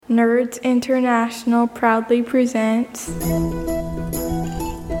Nerds International proudly presents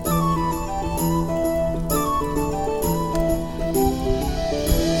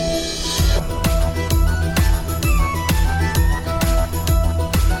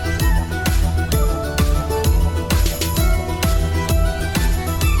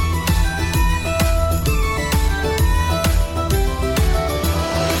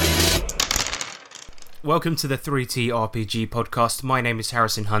Welcome to the 3T RPG podcast. My name is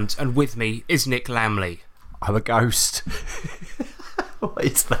Harrison Hunt, and with me is Nick Lamley. I'm a ghost. What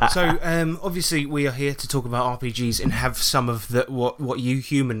is that? So, obviously, we are here to talk about RPGs and have some of the what you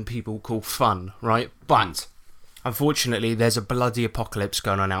human people call fun, right? But unfortunately, there's a bloody apocalypse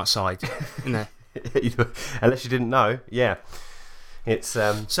going on outside, isn't there? Unless you didn't know, yeah. It's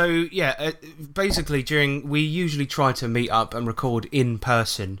basically, we usually try to meet up and record in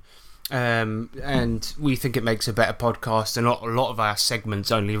person. And we think it makes a better podcast, and a lot of our segments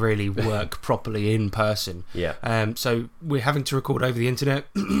only really work properly in person. Yeah. So we're having to record over the internet.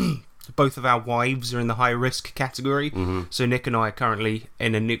 Both of our wives are in the high risk category. Mm-hmm. So Nick and I are currently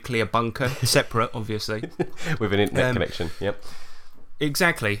in a nuclear bunker, separate, obviously, with an internet connection. Yep.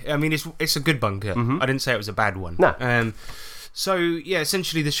 Exactly. I mean, it's a good bunker. Mm-hmm. I didn't say it was a bad one. No. So, yeah,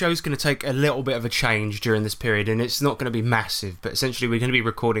 essentially the show's going to take a little bit of a change during this period, and it's not going to be massive, but essentially we're going to be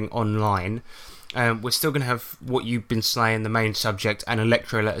recording online. We're still going to have What You've Been Slaying, the main subject, and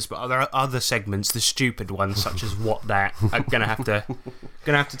Electro Letters, but there are other segments, the stupid ones, such as What That, are going to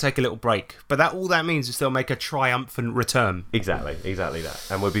have to take a little break. But all that means is they'll make a triumphant return. Exactly that.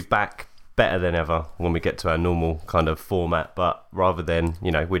 And we'll be back better than ever when we get to our normal kind of format, but rather than,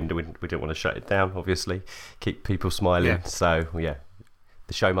 we don't want to shut it down, obviously, keep people smiling. Yeah. So yeah,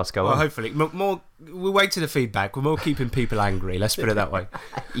 the show must go on. Hopefully we'll wait to the feedback. We're more keeping people angry, let's put it that way.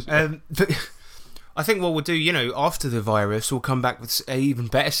 Yeah. But I think what we'll do, after the virus, we'll come back with even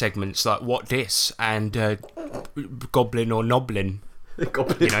better segments like What Dis and Goblin or Noblin.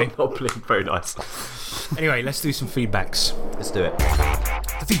 Goblin or Noblin, very nice. Anyway, let's do some feedbacks. Let's do it.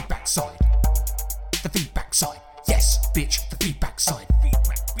 The feedback side. The feedback side. Yes, bitch, the feedback side.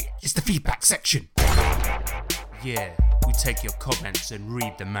 It's the feedback section. Yeah, we take your comments and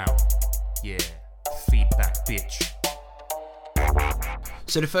read them out. Yeah, feedback, bitch.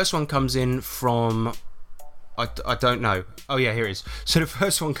 So the first one comes in from... I don't know. Oh yeah, here it is. So the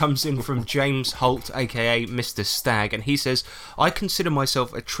first one comes in from James Holt, aka Mr. Stag, and he says, I consider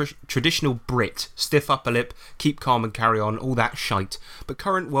myself a traditional Brit, stiff upper lip, keep calm and carry on, all that shite. But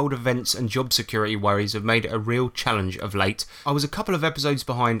current world events and job security worries have made it a real challenge of late. I was a couple of episodes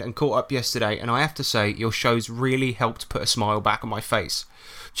behind and caught up yesterday, and I have to say, your shows really helped put a smile back on my face.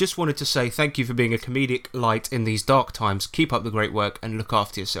 Just wanted to say thank you for being a comedic light in these dark times. Keep up the great work and look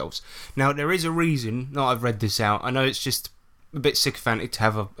after yourselves. Now, there is a reason that I've read this out. I know it's just a bit sycophantic to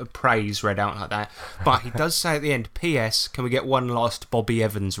have a praise read out like that, but he does say at the end, P.S. Can we get one last Bobby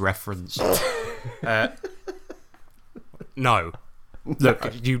Evans reference? No.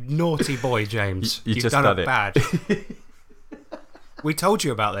 Look, you naughty boy, James. You've just done it bad. We told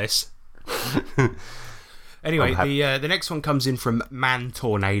you about this. Anyway, the next one comes in from Man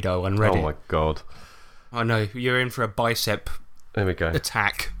Tornado on Reddit. Oh my god. I know, you're in for a bicep there we go.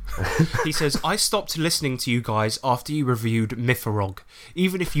 attack. He says, I stopped listening to you guys after you reviewed Mythorog.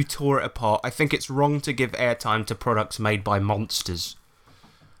 Even if you tore it apart, I think it's wrong to give airtime to products made by monsters.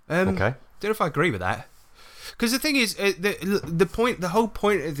 Okay. Don't know if I agree with that. Because the thing is, the whole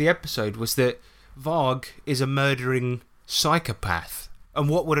point of the episode was that Varg is a murdering psychopath. And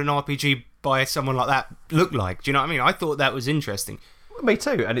what would an RPG by someone like that look like? Do you know what I mean? I thought that was interesting. Me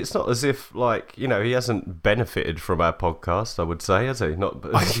too, and it's not as if, he hasn't benefited from our podcast, I would say, has he?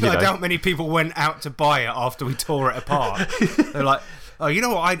 I doubt many people went out to buy it after we tore it apart. They're like, oh, you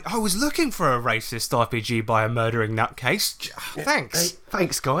know what, I was looking for a racist RPG by a murdering nutcase. Thanks. Hey,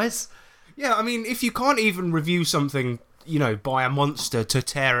 thanks, guys. Yeah, I mean, if you can't even review something, by a monster to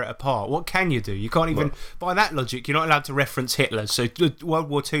tear it apart, what can you do? You can't even, by that logic, you're not allowed to reference Hitler, so World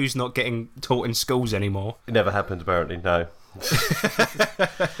War II's not getting taught in schools anymore. It never happened, apparently, no.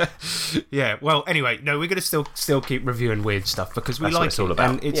 Yeah, well, anyway, no, we're going to still keep reviewing weird stuff because we like it's all it, about.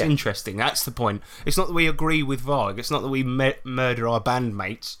 And it's interesting. That's the point. It's not that we agree with Varg. It's not that we murder our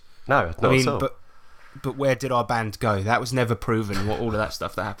bandmates. No, not at all. But where did our band go? That was never proven, all of that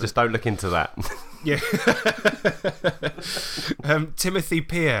stuff that happened. Just don't look into that. Yeah. Timothy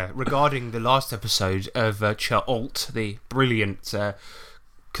Peer, regarding the last episode of Cha'alt, the brilliant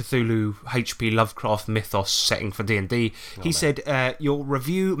Cthulhu HP Lovecraft mythos setting for D&D, he said, your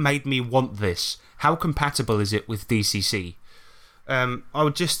review made me want this. How compatible is it with DCC? I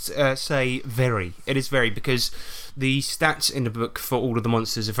would just say very. It is very, because the stats in the book for all of the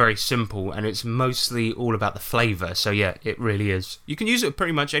monsters are very simple, and it's mostly all about the flavour. So yeah, it really is. You can use it with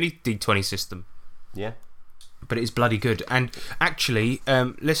pretty much any D20 system. Yeah. But it is bloody good. And actually,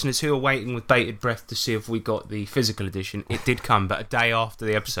 listeners who are waiting with bated breath to see if we got the physical edition, it did come, but a day after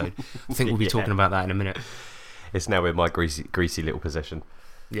the episode. I think we'll be talking about that in a minute. It's now in my greasy little possession.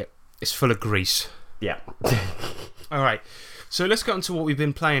 Yeah, it's full of grease. Yeah. All right, so let's get on to what we've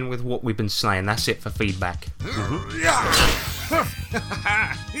been playing with, what we've been slaying. That's it for feedback. And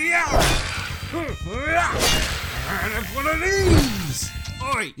one of these.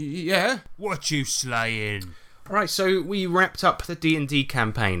 Oi, yeah? What you slaying? All right, so we wrapped up the D&D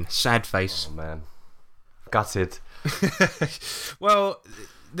campaign. Sad face. Oh, man. Gutted. Well,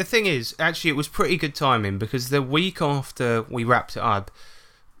 the thing is, actually, it was pretty good timing, because the week after we wrapped it up,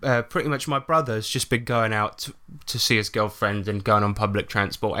 pretty much my brother's just been going out to see his girlfriend and going on public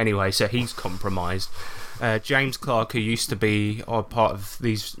transport anyway, so he's compromised. James Clark, who used to be part of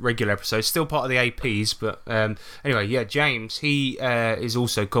these regular episodes, still part of the APs, but anyway, yeah, James, he is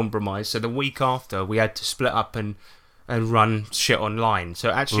also compromised, so the week after we had to split up and run shit online, so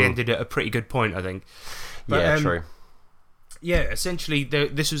it actually ended at a pretty good point, I think. But, yeah, true. Yeah, essentially,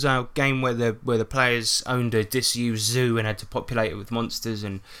 this was our game where the players owned a disused zoo and had to populate it with monsters,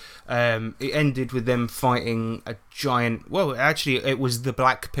 and it ended with them fighting a giant. Well, actually, it was the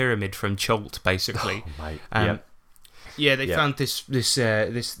Black Pyramid from Cholt, basically. Oh, mate. Yeah, they found this. There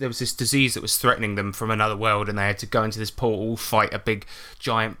was this disease that was threatening them from another world, and they had to go into this portal, fight a big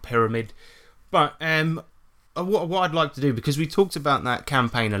giant pyramid. But what I'd like to do, because we talked about that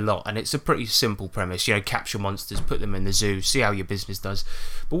campaign a lot, and it's a pretty simple premise, capture monsters, put them in the zoo, see how your business does.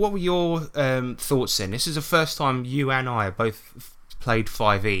 But what were your thoughts then? This is the first time you and I have both played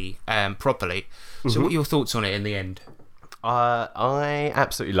 5e properly, so what are your thoughts on it in the end? I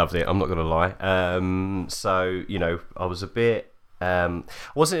absolutely loved it, I'm not going to lie. So, I was a bit... I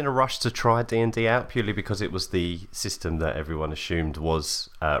wasn't in a rush to try D&D out, purely because it was the system that everyone assumed was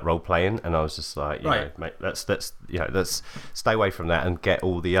role-playing, and I was just like, right, mate, let's stay away from that and get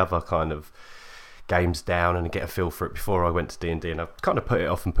all the other kind of games down and get a feel for it before I went to D&D, and I kind of put it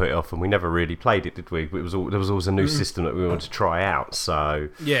off, and we never really played it, did we? There was always a new system that we wanted to try out, so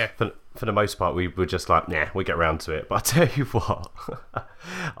yeah. For the most part, we were just like, nah, we get around to it. But I tell you what,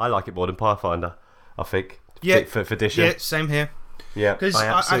 I like it more than Pathfinder, I think. Yeah, for edition. Yeah, same here. Yeah, because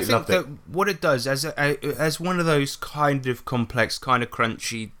I think that what it does as one of those kind of complex, kind of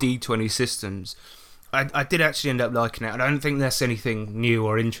crunchy D20 systems, I did actually end up liking it. I don't think that's anything new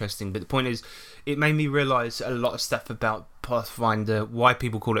or interesting, but the point is, it made me realise a lot of stuff about Pathfinder, why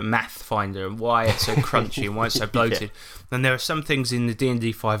people call it Mathfinder, and why it's so crunchy and why it's so bloated. Yeah. And there are some things in the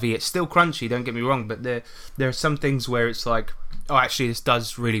D&D 5e, it's still crunchy, don't get me wrong, but there are some things where it's like, oh, actually, this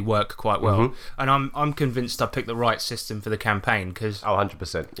does really work quite well. And I'm convinced I picked the right system for the campaign, because... Oh,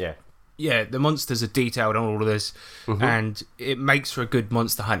 100%, yeah. Yeah, the monsters are detailed on all of this, and it makes for a good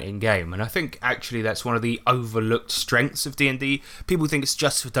monster hunting game. And I think, actually, that's one of the overlooked strengths of D&D. People think it's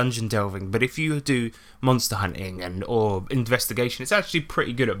just for dungeon delving, but if you do monster hunting or investigation, it's actually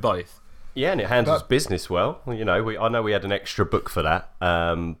pretty good at both. Yeah, and it handles business well. I know we had an extra book for that,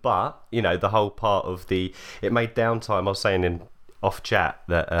 but, the whole part of it made downtime, I was saying in off chat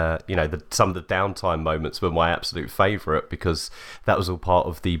that some of the downtime moments were my absolute favourite, because that was all part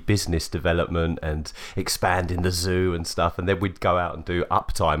of the business development and expanding the zoo and stuff, and then we'd go out and do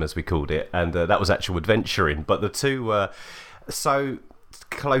uptime, as we called it, and that was actual adventuring. But the two were so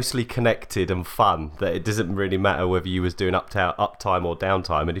closely connected and fun that it doesn't really matter whether you was doing uptime or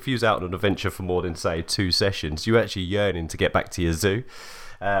downtime, and if you was out on an adventure for more than, say, 2 sessions, you were actually yearning to get back to your zoo.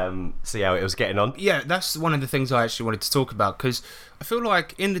 See how it was getting on. Yeah, that's one of the things I actually wanted to talk about, because I feel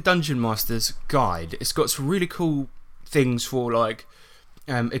like in the Dungeon Master's Guide, it's got some really cool things for like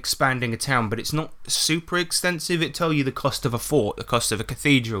expanding a town, but it's not super extensive. It tells you the cost of a fort, the cost of a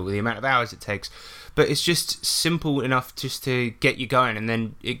cathedral, the amount of hours it takes, but it's just simple enough just to get you going, and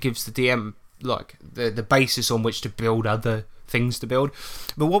then it gives the DM like the basis on which to build other things to build.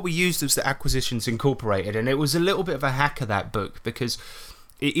 But what we used was the Acquisitions Incorporated, and it was a little bit of a hack of that book, because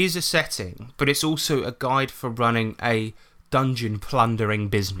it is a setting, but it's also a guide for running a dungeon plundering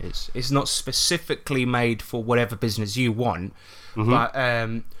business. It's not specifically made for whatever business you want, but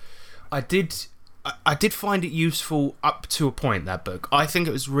I did I did find it useful up to a point, that book. I think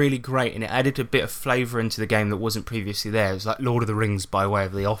it was really great, and it added a bit of flavour into the game that wasn't previously there. It was like Lord of the Rings by way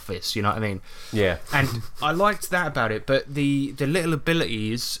of The Office, you know what I mean? Yeah. And I liked that about it, but the little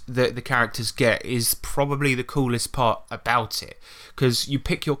abilities that the characters get is probably the coolest part about it, because you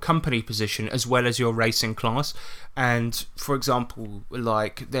pick your company position as well as your racing class. And for example,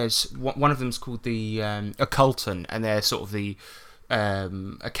 like there's one of them's called the occultant, and they're sort of the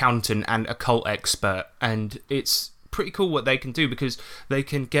accountant and occult expert, and it's pretty cool what they can do, because they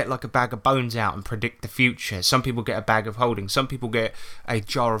can get like a bag of bones out and predict the future. Some people get a bag of holding, some people get a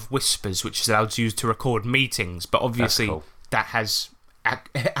jar of whispers, which is allowed to use to record meetings, but obviously that has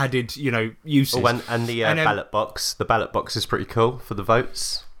added, uses. And the ballot box. The ballot box is pretty cool for the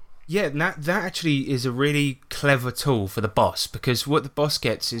votes. Yeah, that actually is a really clever tool for the boss, because what the boss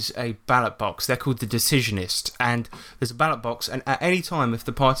gets is a ballot box. They're called the Decisionist, and there's a ballot box, and at any time if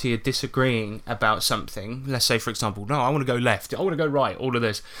the party are disagreeing about something, let's say for example, no, I want to go left, I want to go right, all of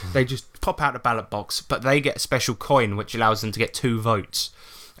this, they just pop out a ballot box, but they get a special coin which allows them to get 2 votes.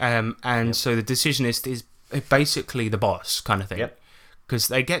 So the Decisionist is basically the boss kind of thing. Yep. Because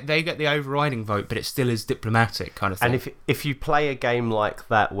they get the overriding vote, but it still is diplomatic kind of thing. And if you play a game like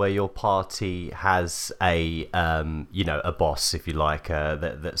that where your party has a a boss, if you like,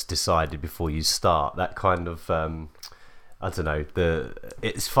 that's decided before you start, that kind of I don't know,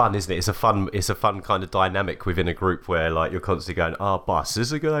 it's fun, isn't it? It's a fun kind of dynamic within a group where like you're constantly going, boss, is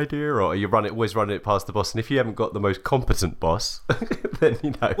this a good idea? Or you always running it past the boss, and if you haven't got the most competent boss, then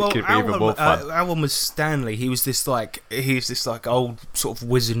it could be even more fun. Our one was Stanley. He was this like old sort of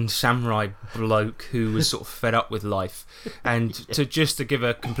wizened samurai bloke who was sort of fed up with life. And to give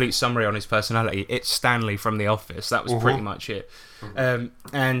a complete summary on his personality, it's Stanley from The Office. That was pretty much it.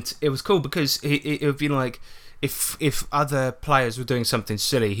 And it was cool because it would be like, if other players were doing something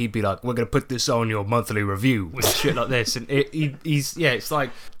silly, he'd be like, we're going to put this on your monthly review and shit like this. And it's like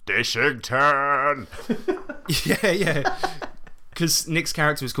Dishington. yeah. Because Nick's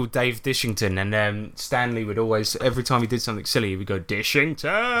character was called Dave Dishington, and Stanley would always, every time he did something silly, he would go,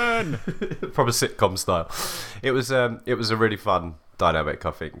 Dishington! From a sitcom style. It was a really fun dynamic,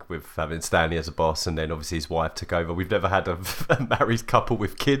 I think, with having Stanley as a boss, and then obviously his wife took over. We've never had a married couple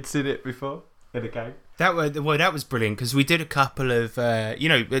with kids in it before in a game. That was brilliant, because we did a couple of obviously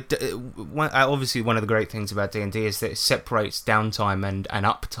one of the great things about D&D is that it separates downtime and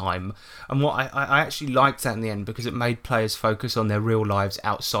uptime, and what I actually liked that in the end, because it made players focus on their real lives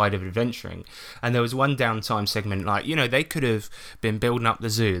outside of adventuring. And there was one downtime segment, like, they could have been building up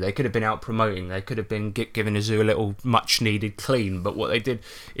the zoo, they could have been out promoting, they could have been giving the zoo a little much needed clean, but what they did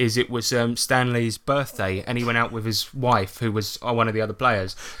is it was Stanley's birthday, and he went out with his wife, who was one of the other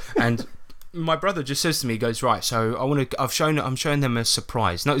players, and my brother just says to me, he goes, right, so I'm showing them a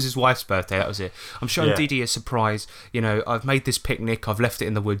surprise. No, it was his wife's birthday, that was it. I'm showing Didi a surprise, I've made this picnic, I've left it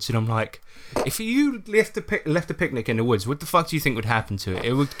in the woods, and I'm like, if you left a picnic in the woods, what the fuck do you think would happen to it?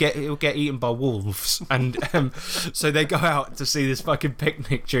 It would get eaten by wolves. And so they go out to see this fucking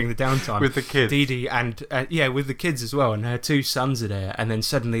picnic during the downtime. With the kids. Didi and with the kids as well, and her 2 sons are there, and then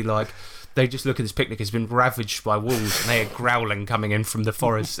suddenly like, they just look at this picnic, it's been ravaged by wolves, and they are growling coming in from the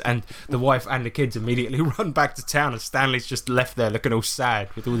forest, and the wife and the kids immediately run back to town, and Stanley's just left there looking all sad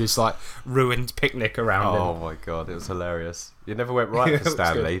with all this like ruined picnic around him. Oh my god, it was hilarious. It never went right for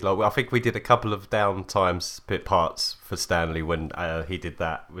Stanley. Like, I think we did a couple of downtime parts for Stanley when he did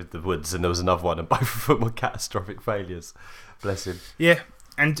that with the woods, and there was another one, and both of them were catastrophic failures. Bless him. Yeah.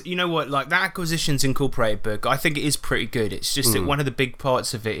 And you know what, like that Acquisitions Incorporated book, I think it is pretty good. It's just that one of the big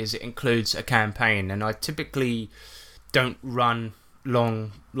parts of it is it includes a campaign, and I typically don't run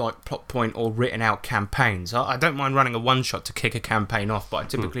long, like, plot point or written out campaigns. I don't mind running a one-shot to kick a campaign off, but I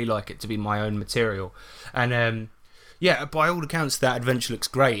typically like it to be my own material. And by all accounts, that adventure looks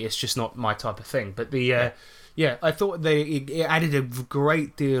great. It's just not my type of thing. But I thought it added a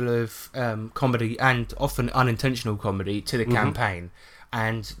great deal of comedy, and often unintentional comedy, to the campaign.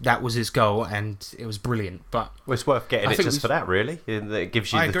 And that was his goal, and it was brilliant. But it's worth getting it just for that, really. It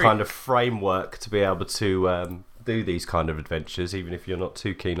gives you the kind of framework to be able to do these kind of adventures, even if you're not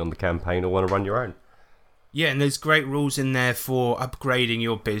too keen on the campaign or want to run your own. Yeah, and there's great rules in there for upgrading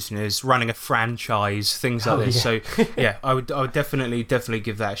your business, running a franchise, things like this. Yeah. So, yeah, I would definitely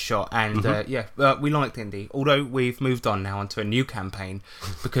give that a shot. And, we liked D&D, although we've moved on now onto a new campaign,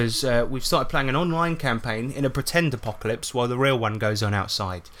 because we've started playing an online campaign in a pretend apocalypse while the real one goes on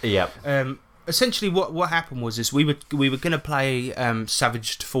outside. Yep. Essentially, what happened was we were going to play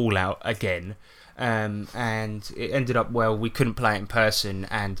Savaged Fallout again, and it ended up, we couldn't play it in person,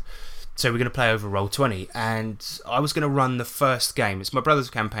 and So we're going to play over Roll20, and I was going to run the first game. It's my brother's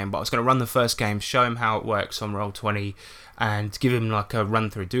campaign, but I was going to run the first game, show him how it works on Roll20, and give him like a run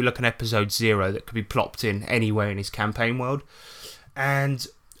through. Do like an episode 0 that could be plopped in anywhere in his campaign world. And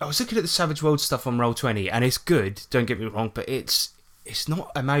I was looking at the Savage Worlds stuff on Roll20, and it's good, don't get me wrong, but it's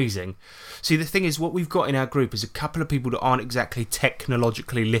not amazing. See, the thing is, what we've got in our group is a couple of people that aren't exactly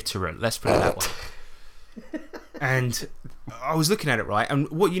technologically literate, let's put it that way. And I was looking at it, right, and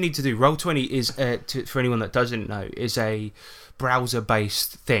what you need to do, Roll20 is, for anyone that doesn't know, is a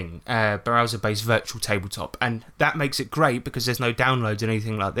browser-based thing, browser-based virtual tabletop, and that makes it great because there's no downloads and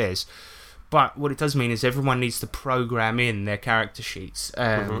anything like this. But what it does mean is everyone needs to program in their character sheets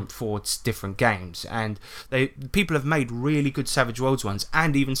for different games, and people have made really good Savage Worlds ones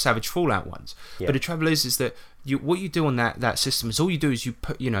and even Savage Fallout ones. Yeah. But the trouble is that what you do on that system is all you do is you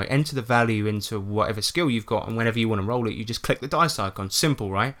put enter the value into whatever skill you've got, and whenever you want to roll it, you just click the dice icon.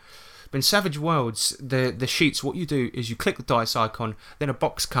 Simple, right? But in Savage Worlds, the sheets, what you do is you click the dice icon, then a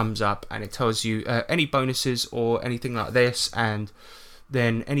box comes up and it tells you any bonuses or anything like this, and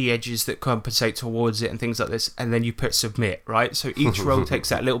then any edges that compensate towards it and things like this, and then you put submit, right? So each roll takes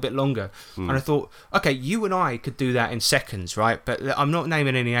that a little bit longer. And I thought, okay, you and I could do that in seconds, right? But I'm not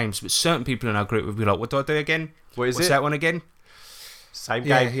naming any names, but certain people in our group would be like, what do I do again? What's that one again? Same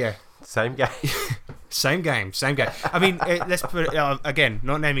game. Yeah. Same game. Same game. I mean, let's put it, again,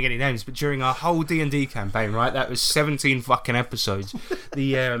 not naming any names, but during our whole D&D campaign, right, that was 17 fucking episodes,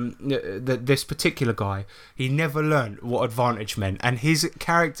 this particular guy, he never learned what advantage meant, and his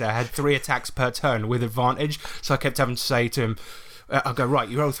character had 3 attacks per turn with advantage, so I kept having to say to him, I'll go, right,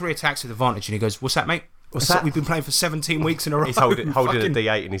 you roll 3 attacks with advantage, and he goes, what's that, mate? What's that? We've been playing for 17 weeks in a row. He's holding a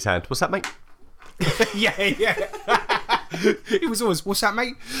D8 in his hand. What's that, mate? yeah. He was always, what's that,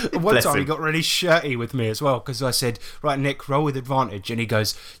 mate? One time he got really shirty with me as well, because I said, right, Nick, roll with advantage, and he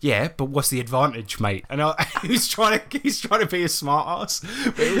goes, yeah, but what's the advantage, mate? And he's trying to be a smart ass,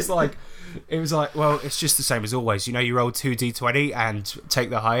 but it was like, well, it's just the same as always. You roll 2d20 and take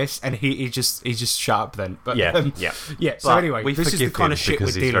the highest, and he just shut up then. But yeah. So but anyway, this is the kind of shit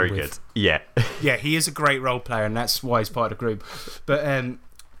we're dealing very with. Good. Yeah, yeah, he is a great role player, and that's why he's part of the group. But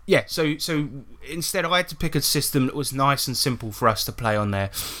yeah, so instead I had to pick a system that was nice and simple for us to play on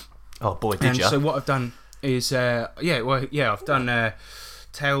there. Oh boy, did you? So what I've done is, I've done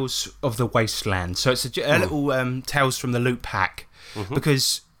Tales of the Wasteland. So it's a little Tales from the Loop hack,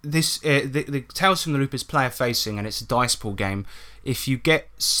 because this the Tales from the Loop is player facing, and it's a dice pool game. If you get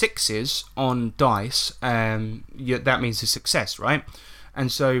 6s on dice, that means a success, right?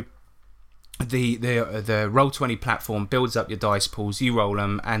 And so the Roll20 platform builds up your dice pools, you roll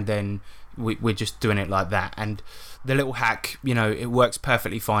them, and then we're just doing it like that. And the little hack, it works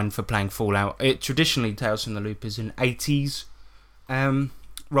perfectly fine for playing Fallout. Traditionally, Tales from the Loop is an 80s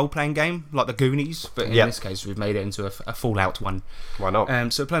role-playing game, like the Goonies, but in this case we've made it into a Fallout one. Why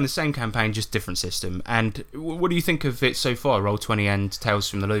not? So playing the same campaign, just different system. And what do you think of it so far, Roll20 and Tales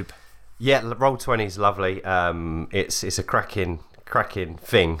from the Loop? Yeah, Roll20 is lovely. It's a cracking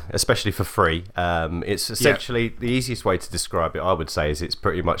thing, especially for free. It's essentially the easiest way to describe it, I would say, is it's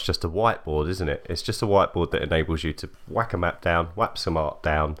pretty much just a whiteboard, isn't it? It's just a whiteboard that enables you to whack a map down, whack some art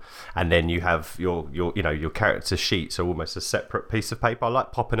down, and then you have your character sheets are almost a separate piece of paper. I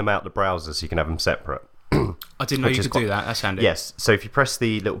like popping them out the browser so you can have them separate. I didn't know you could do that. That's handy. Yes. So if you press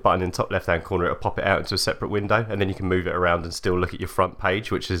the little button in the top left-hand corner, it'll pop it out into a separate window, and then you can move it around and still look at your front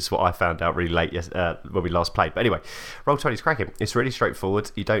page, which is what I found out really late when we last played. But anyway, Roll20 is cracking. It's really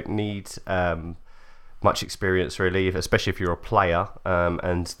straightforward. You don't need much experience, really, especially if you're a player,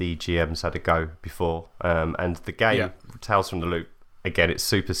 and the GM's had a go before. And the game, Tales from the Loop, again, it's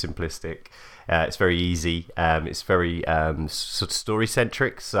super simplistic. It's very easy. It's very sort of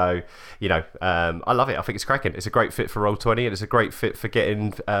story-centric. So, I love it. I think it's cracking. It's a great fit for Roll20, and it's a great fit for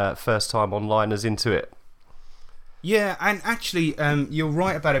getting first-time onliners into it. Yeah, and actually, you're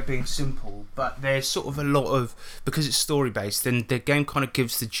right about it being simple, but there's sort of a lot of, because it's story-based, then the game kind of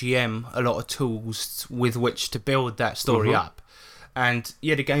gives the GM a lot of tools with which to build that story up. And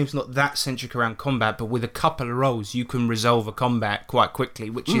the game's not that centric around combat, but with a couple of rolls, you can resolve a combat quite quickly,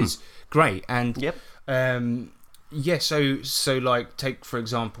 which is great. And so like, take for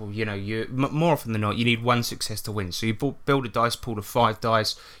example, you more often than not, you need 1 success to win. So you build a dice pool of 5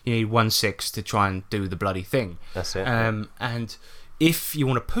 dice, you need 1 6 to try and do the bloody thing. That's it. And if you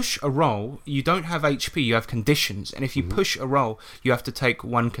want to push a roll, you don't have HP, you have conditions. And if you push a roll, you have to take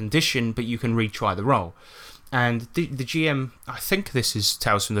 1 condition, but you can retry the roll. And the GM, I think this is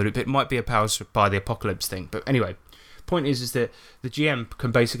Tales from the Loop, it might be a Powers by the Apocalypse thing, but anyway, point is that the GM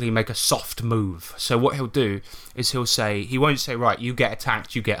can basically make a soft move. So what he'll do is he won't say, right, you get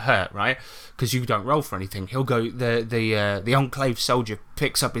attacked, you get hurt, right? Because you don't roll for anything. He'll go, the Enclave soldier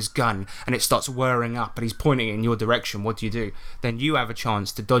picks up his gun and it starts whirring up and he's pointing in your direction. What do? Then you have a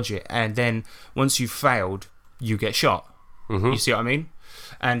chance to dodge it, and then once you've failed, you get shot. You see what I mean?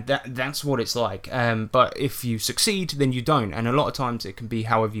 And that's what it's like. But if you succeed, then you don't. And a lot of times it can be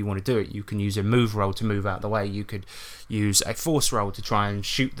however you want to do it. You can use a move roll to move out of the way. You could use a force roll to try and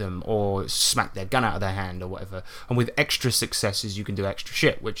shoot them or smack their gun out of their hand or whatever. And with extra successes, you can do extra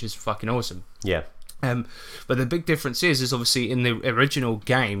shit, which is fucking awesome. Yeah. But the big difference is obviously in the original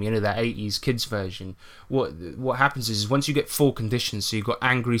game, that 80s kids version, what happens is once you get 4 conditions, so you've got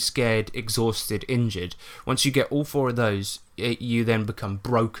angry, scared, exhausted, injured, once you get all 4 of those, you then become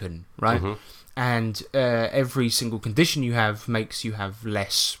broken, right? And every single condition you have makes you have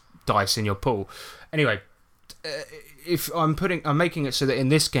less dice in your pool. Anyway, if I'm making it so that in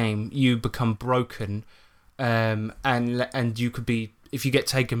this game you become broken, and you could be, if you get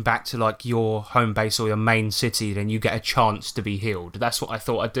taken back to like your home base or your main city, then you get a chance to be healed. That's what I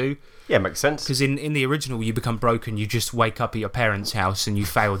thought I'd do. Yeah, makes sense. Because in the original, you become broken, you just wake up at your parents' house and you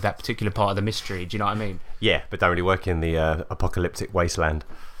failed that particular part of the mystery. Do you know what I mean? Yeah, but don't really work in the apocalyptic wasteland.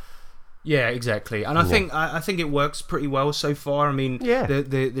 Yeah, exactly. And I think it works pretty well so far. I mean,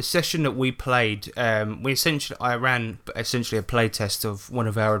 the session that we played, I ran essentially a play test of one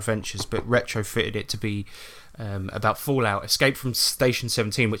of our adventures, but retrofitted it to be about Fallout Escape from Station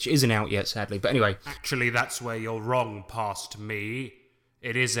 17, which isn't out yet, sadly. But anyway. Actually, that's where you're wrong, past me.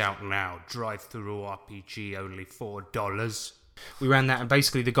 It is out now. Drive-through RPG, only $4. We ran that, and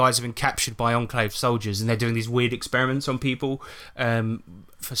basically the guys have been captured by Enclave soldiers, and they're doing these weird experiments on people.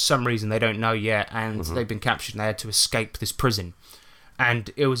 For some reason, they don't know yet, and they've been captured, and they had to escape this prison.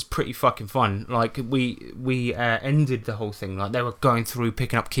 And it was pretty fucking fun. Like, we ended the whole thing. Like, they were going through,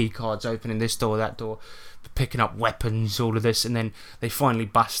 picking up key cards, opening this door, that door, picking up weapons, all of this, and then they finally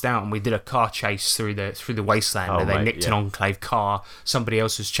bust out, and we did a car chase through the wasteland. And they nicked an Enclave car. Somebody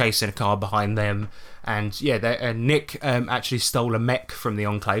else was chasing a car behind them, and Nick actually stole a mech from the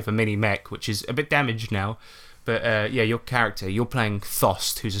Enclave, a mini mech, which is a bit damaged now. But your character, you're playing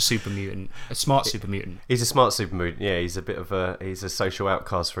Thost, who's a super mutant, a smart super mutant. He's a smart super mutant. Yeah, he's a social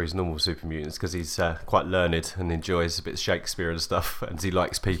outcast for his normal super mutants because he's quite learned and enjoys a bit of Shakespeare and stuff, and he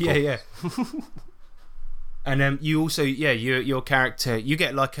likes people. Yeah. And you also, your character, you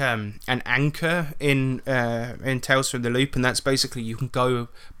get like an anchor in Tales from the Loop, and that's basically you can go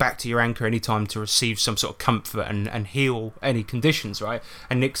back to your anchor anytime to receive some sort of comfort and heal any conditions, right?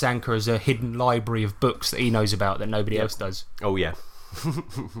 And Nick's anchor is a hidden library of books that he knows about that nobody else does. Oh yeah.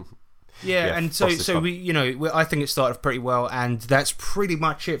 Yeah, and so I think it started pretty well, and that's pretty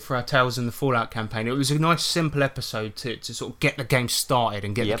much it for our Tales in the Fallout campaign. It was a nice, simple episode to sort of get the game started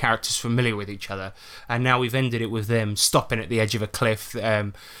and get the characters familiar with each other. And now we've ended it with them stopping at the edge of a cliff.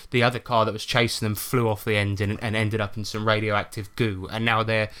 The other car that was chasing them flew off the end and ended up in some radioactive goo. And now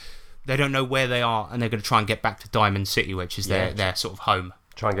they don't know where they are, and they're going to try and get back to Diamond City, which is their sort of home.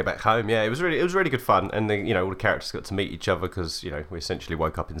 Try and get back home. Yeah, it was really good fun, and then all the characters got to meet each other because we essentially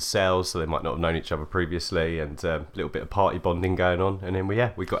woke up in cells, so they might not have known each other previously, and a little bit of party bonding going on, and then we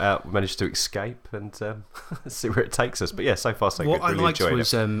got out, we managed to escape, and see where it takes us. But yeah, so far so good. Really enjoyed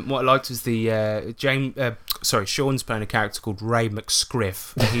it. What I liked was the Sean's playing a character called Ray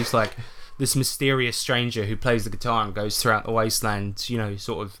McScriff, and he's like this mysterious stranger who plays the guitar and goes throughout the wasteland,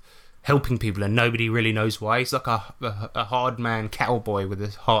 sort of helping people, and nobody really knows why. He's like a hard man cowboy with a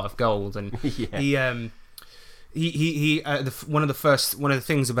heart of gold, and one of the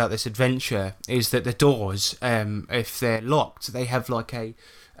things about this adventure is that the doors, if they're locked, they have like a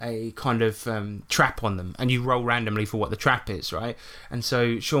kind of trap on them, and you roll randomly for what the trap is, right? And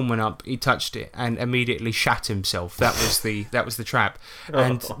so Sean went up, he touched it, and immediately shat himself. That was the trap.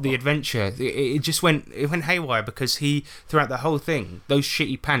 And the adventure, it went haywire because throughout the whole thing, those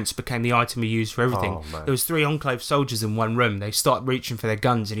shitty pants became the item he used for everything. Oh, man. There was 3 Enclave soldiers in one room. They start reaching for their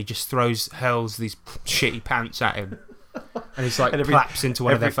guns, and he just hurls these shitty pants at him. And it's like claps into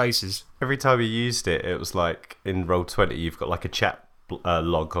one of their faces. Every time you used it, it was like in Roll20, you've got like a chat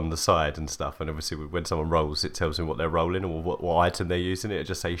log on the side and stuff, and obviously when someone rolls, it tells them what they're rolling or what item they're using. It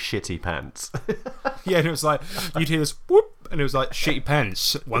just say shitty pants. Yeah, and it was like you'd hear this whoop, and it was like shitty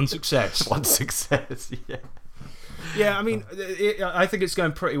pants, one success. Yeah. Yeah, I mean, I think it's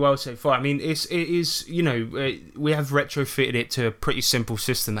going pretty well so far. I mean, it is we have retrofitted it to a pretty simple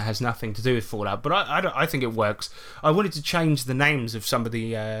system that has nothing to do with Fallout, but I think it works. I wanted to change the names of some of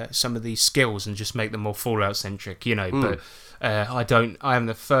the skills and just make them more Fallout centric, but I haven't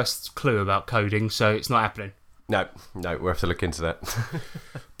the first clue about coding, so it's not happening. No, we'll have to look into that.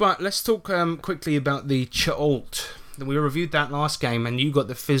 But let's talk quickly about the Ch'Alt. We reviewed that last game, and you got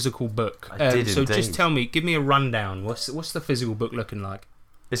the physical book. I did so indeed. just tell me, give me a rundown. What's the physical book looking like?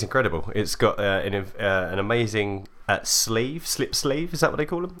 It's incredible. It's got an amazing slip sleeve. Is that what they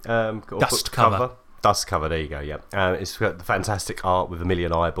call them? Or Dust book cover. Dust cover. There you go. Yeah. It's got the fantastic art with a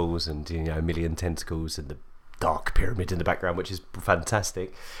million eyeballs and a million tentacles and the dark pyramid in the background, which is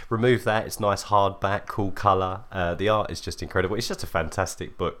fantastic. Remove that. It's nice hardback, cool color. The art is just incredible. It's just a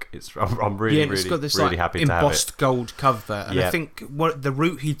fantastic book. I'm really happy to have it. Embossed gold cover, and Yeah. I think what the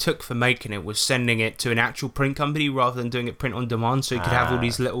route he took for making it was sending it to an actual print company rather than doing it print on demand, so he could have all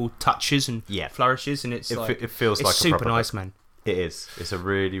these little touches and flourishes, and it feels it's like super a proper nice, man. It is. It's a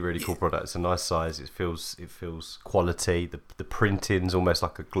really, really cool product. It's a nice size. It feels quality. The printing's almost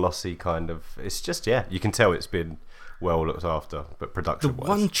like a glossy kind of. It's just you can tell it's been well looked after. But production wise, The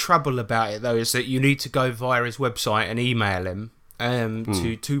one trouble about it though is that you need to go via his website and email him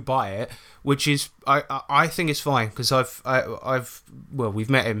to buy it, which is I think it's fine because we've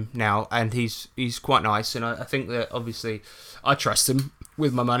met him now and he's quite nice, and I think that obviously I trust him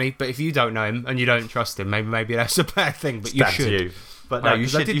with my money. But if you don't know him and you don't trust him, maybe that's a bad thing. But you should. But no, you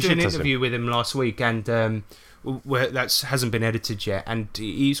should. I did You do should an trust him. interview with him last week, and where that hasn't been edited yet, and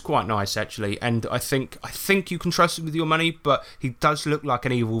he's quite nice actually. And I think you can trust him with your money, but he does look like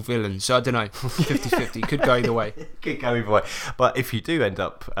an evil villain. So I don't know, 50-50 could go either way. Could go either way. But if you do end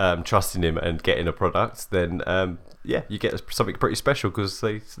up trusting him and getting a product, then you get something pretty special because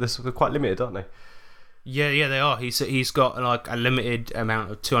they're quite limited, aren't they? Yeah, they are. He's got like a limited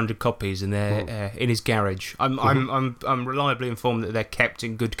amount of 200 copies, and they're in his garage. I'm reliably informed that they're kept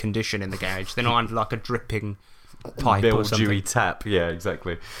in good condition in the garage. They're not under like a dripping pipe or something. Mildewy tap. Yeah,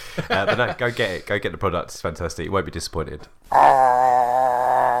 exactly. But no, go get it. Go get the product. It's fantastic. You won't be disappointed.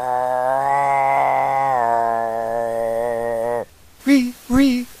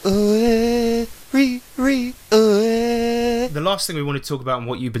 The last thing we want to talk about and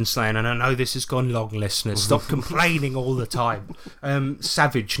what you've been saying, and I know this has gone long, listeners. Stop complaining all the time.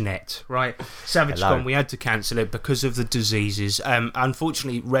 SavageNet, right? SavageCon, we had to cancel it because of the diseases.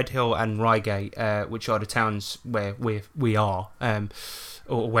 Unfortunately, Red Hill and Reigate, which are the towns where we are,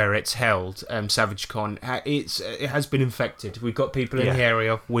 or where it's held, SavageCon, it has been infected. We've got people in the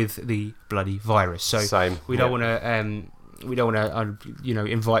area with the bloody virus, so we don't want to. We don't want to,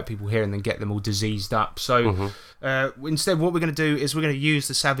 invite people here and then get them all diseased up. So instead, what we're going to do is we're going to use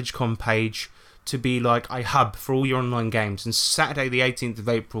the SavageCon page to be like a hub for all your online games. And Saturday, the 18th of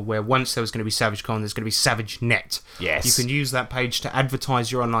April, where once there was going to be SavageCon, there's going to be SavageNet. Yes. You can use that page to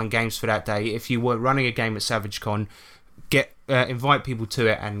advertise your online games for that day. If you were running a game at SavageCon, invite people to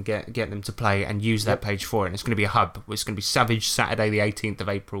it and get them to play and use that page for it. And it's going to be a hub. It's going to be Savage Saturday, the 18th of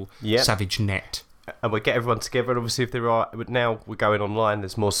April. SavageNet. And we'll get everyone together, and obviously if now we're going online,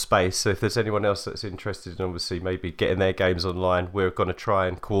 there's more space, so if there's anyone else that's interested in obviously maybe getting their games online, we're going to try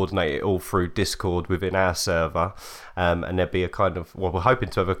and coordinate it all through Discord within our server, and there'll be a kind of, we're hoping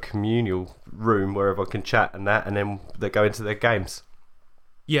to have a communal room where everyone can chat and then they go into their games.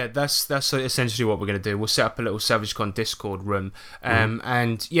 Yeah, that's essentially what we're going to do. We'll set up a little SavageCon Discord room,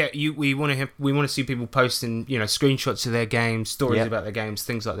 and we want to see people posting screenshots of their games, stories about their games,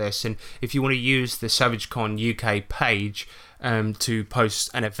 things like this. And if you want to use the SavageCon UK page to post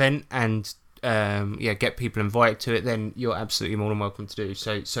an event and get people invited to it, then you're absolutely more than welcome to do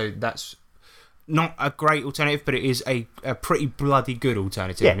so. So that's not a great alternative, but it is a pretty bloody good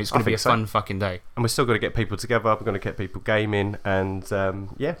alternative, and it's going to be a fun fucking day. And we're still going to get people together. We're going to get people gaming, and stay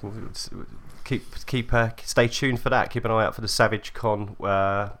tuned for that. Keep an eye out for the SavageCon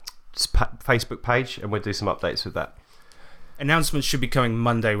Facebook page, and we'll do some updates with that. Announcements should be coming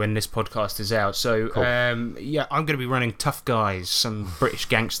Monday when this podcast is out. So, cool. I'm going to be running Tough Guys, some British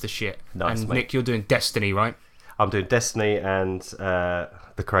gangster shit. Nice, and mate. Nick, you're doing Destiny, right? I'm doing Destiny and The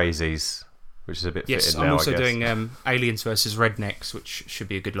Crazies, which is a bit fitted now, I'm also I guess. doing Aliens versus Rednecks, which should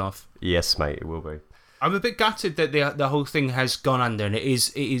be a good laugh. Yes, mate, it will be. I'm a bit gutted that the whole thing has gone under, and it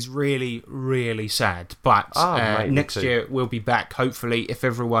is really, really sad. But mate, next year we'll be back, hopefully, if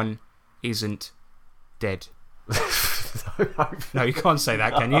everyone isn't dead. No, you can't say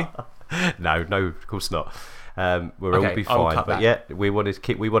that, can you? No, of course not. We'll all be I'll fine. cut But that. we want to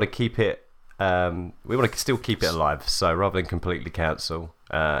keep it. We want to still keep it alive. So rather than completely cancel,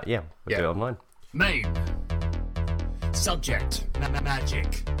 we'll do it online. Main. Subject.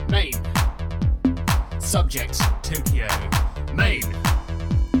 Magic. Main. Subject. Tokyo. Main.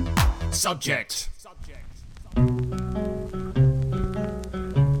 Subject.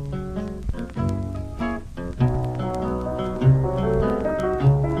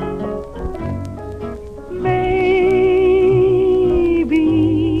 Main.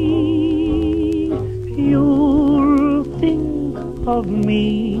 of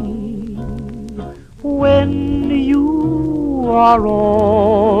me when you are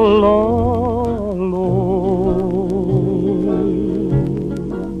all alone.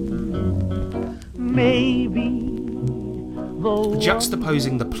 Maybe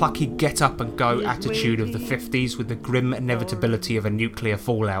Juxtaposing the plucky get-up-and-go attitude of the 50s with the grim inevitability of a nuclear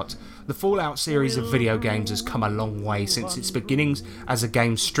fallout, the Fallout series of video games has come a long way since its beginnings as a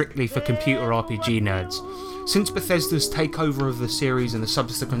game strictly for computer RPG nerds. Since Bethesda's takeover of the series and the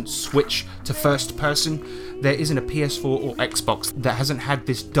subsequent switch to first person, there isn't a PS4 or Xbox that hasn't had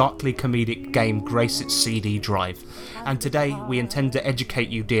this darkly comedic game grace its CD drive. And today we intend to educate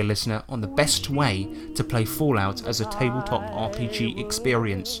you, dear listener, on the best way to play Fallout as a tabletop RPG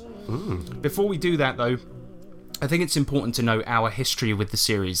experience. Before we do that though, I think it's important to know our history with the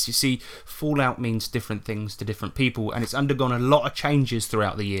series. You see, Fallout means different things to different people, and it's undergone a lot of changes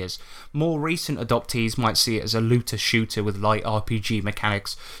throughout the years. More recent adoptees might see it as a looter shooter with light RPG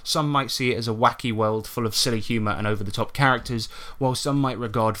mechanics. Some might see it as a wacky world full of silly humour and over-the-top characters, while some might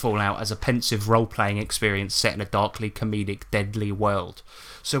regard Fallout as a pensive role-playing experience set in a darkly comedic, deadly world.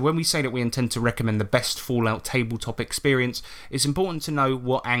 So when we say that we intend to recommend the best Fallout tabletop experience, it's important to know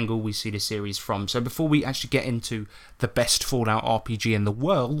what angle we see the series from. So before we actually get into the best Fallout RPG in the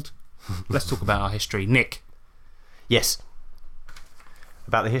world, let's talk about our history. Nick. Yes.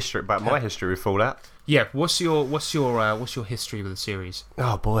 About my history with Fallout. Yeah, what's your history with the series?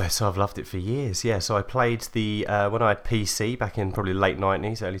 Oh boy, so I've loved it for years. Yeah, so I played the when I had PC back in probably late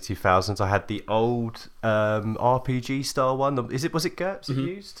 90s, early 2000s. I had the old RPG style one. Was it GURPS it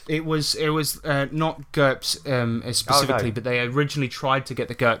used? It was not GURPS specifically, but they originally tried to get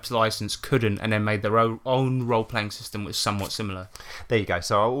the GURPS license, couldn't, and then made their own role playing system which was somewhat similar. There you go.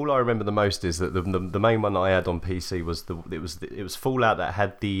 So all I remember the most is that the main one that I had on PC was it was Fallout that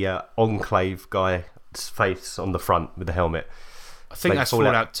had the Enclave guy face on the front with the helmet. I think that's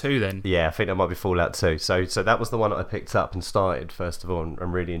Fallout 2 then. Yeah, I think that might be Fallout 2. So that was the one that I picked up and started first of all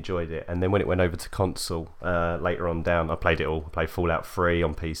and really enjoyed it. And then when it went over to console later on down, I played it all. I played Fallout 3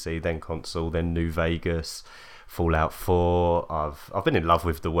 on PC, then console, then New Vegas, Fallout 4. I've been in love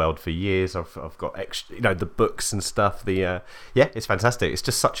with the world for years. I've got extra, the books and stuff. It's fantastic. It's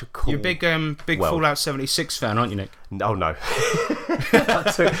just such a cool. You're a big world. Fallout 76 fan, aren't you, Nick? Oh no.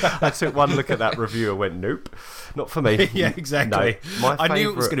 I took one look at that review and went, nope, not for me. Yeah, exactly. No, I knew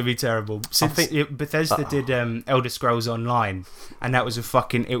it was going to be terrible. Since Bethesda did Elder Scrolls Online, and that was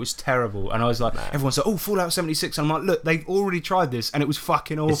it was terrible. And I was like, everyone's like, oh, Fallout 76. And I'm like, look, they've already tried this, and it was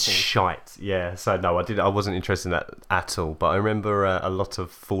fucking awful. It's shite. Yeah. So no, I wasn't interested in that at all. But I remember a lot of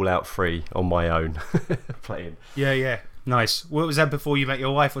Fallout 3 on my own playing. Yeah. Nice. What was that before you met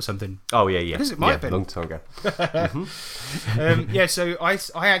your wife or something? Oh yeah. Because it might have been a long time ago. So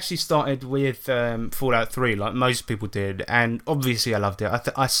I actually started with Fallout 3 like most people did, and obviously I loved it.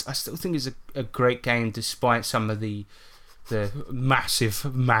 I still think it's a great game despite some of the massive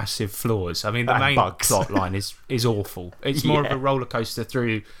flaws. I mean, the main plot line is awful. It's more of a roller coaster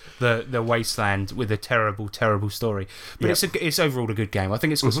through the wasteland with a terrible story. But it's overall a good game. I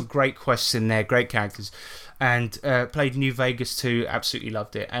think it's got some great quests in there, great characters. And played New Vegas 2, absolutely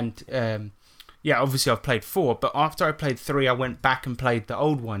loved it. And obviously I've played 4, but after I played 3, I went back and played the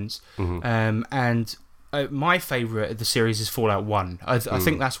old ones. And my favourite of the series is Fallout 1. I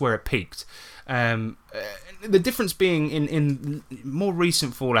think that's where it peaked. The difference being in more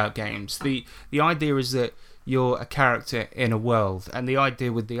recent Fallout games, the idea is that you're a character in a world, and the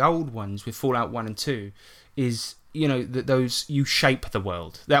idea with the old ones, with Fallout 1 and 2, is that those you shape the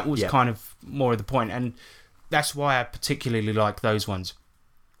world. That was kind of more of the point, and that's why I particularly like those ones.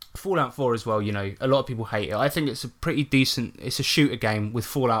 Fallout 4 as well, a lot of people hate it. I think it's a pretty decent, it's a shooter game with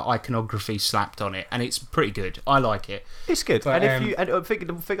Fallout iconography slapped on it, and it's pretty good. I like it. It's good. But, and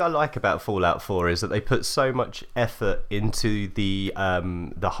the thing I like about Fallout 4 is that they put so much effort into the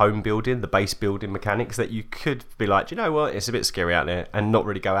home building, the base building mechanics, that you could be like, you know what, it's a bit scary out there, and not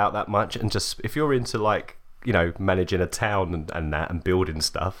really go out that much, and just, if you're into managing a town and building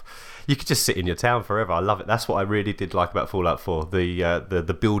stuff, you could just sit in your town forever. I love it. That's what I really did like about Fallout 4.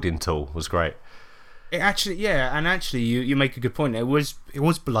 The building tool was great. It actually, you make a good point. It was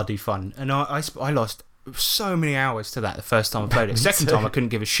bloody fun, and I lost so many hours to that the first time I played it. The second time I couldn't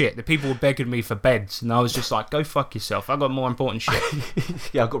give a shit. The people were begging me for beds, and I was just like, go fuck yourself. I got more important shit.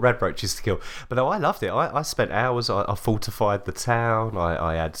 Yeah, I've got radroaches to kill. But no, I loved it. I spent hours. I fortified the town.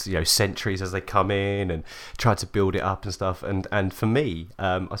 I had sentries as they come in and tried to build it up and stuff. And for me,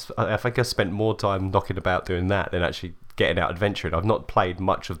 I think I spent more time knocking about doing that than actually getting out adventuring. I've not played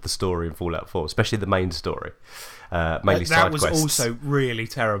much of the story in Fallout 4, especially the main story. Mainly side quests. That was also really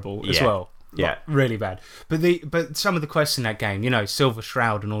terrible as well. Yeah. Really bad. But some of the quests in that game, you know, Silver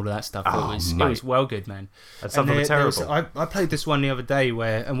Shroud and all of that stuff, it was well good, man. And some of them are terrible. I played this one the other day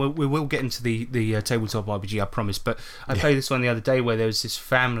where, and we will get into the tabletop RPG, I promise, but I played this one the other day where there was this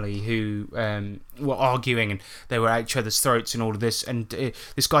family who were arguing and they were at each other's throats and all of this, and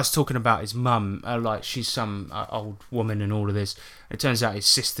this guy's talking about his mum, like she's some old woman and all of this. It turns out his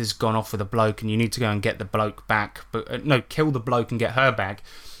sister's gone off with a bloke and you need to go and get the bloke back, but no, kill the bloke and get her back.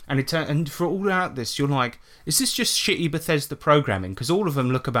 And for all out this, you're like, is this just shitty Bethesda programming? Because all of them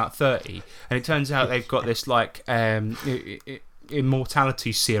look about 30, and it turns out they've got this like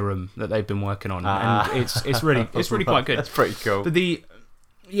immortality serum that they've been working on, and it's really quite good. That's pretty cool. But the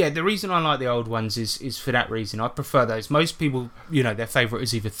reason I like the old ones is for that reason. I prefer those. Most people, you know, their favourite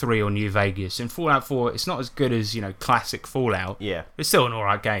is either 3 or New Vegas. And Fallout 4, it's not as good as, you know, classic Fallout. Yeah, it's still an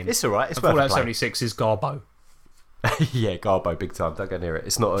alright game. It's alright. It's Fallout 76 is Garbo. Yeah, Garbo, big time. Don't go near it.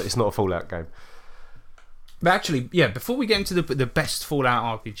 It's not a Fallout game. But actually, yeah, before we get into the best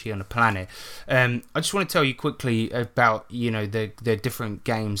Fallout RPG on the planet, I just want to tell you quickly about, you know, the different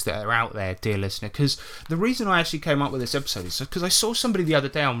games that are out there, dear listener, because the reason I actually came up with this episode is because I saw somebody the other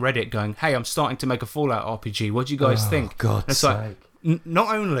day on Reddit going, hey, I'm starting to make a Fallout RPG. What do you guys think? God's sake. Like,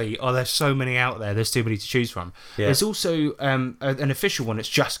 not only are there so many out there's too many to choose from, there's also an official one that's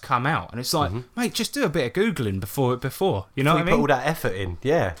just come out, and it's like, mate, just do a bit of Googling before, you know what I mean? Put all that effort in,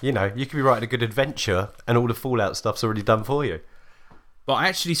 yeah, you know, you could be writing a good adventure and all the Fallout stuff's already done for you. But I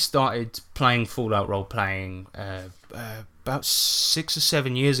actually started playing Fallout role-playing about 6 or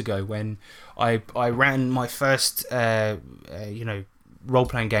 7 years ago when I ran my first, you know,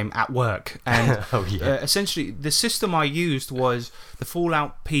 role-playing game at work, and essentially the system I used was the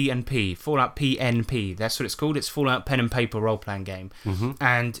Fallout PNP, that's what it's called. It's Fallout pen and paper role-playing game,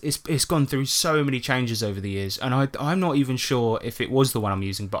 and it's gone through so many changes over the years, and I'm not even sure if it was the one I'm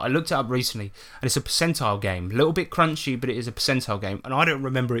using, but I looked it up recently, and it's a percentile game, a little bit crunchy, but it is a percentile game, and I don't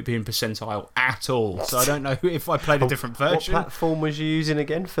remember it being percentile at all, so I don't know if I played a different version. What platform was you using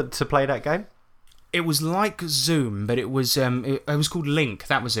again to play that game? It was like Zoom, but it was called Link.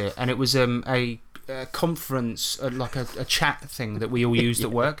 That was it, and it was a conference, like a chat thing that we all used at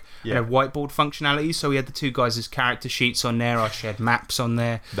work. And a whiteboard functionality. So we had the two guys as character sheets on there. I shared maps on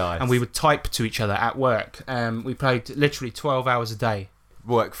there, and we would type to each other at work. We played literally 12 hours a day.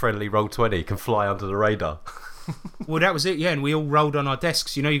 Work-friendly Roll20 can fly under the radar. Well, that was it, yeah, and we all rolled on our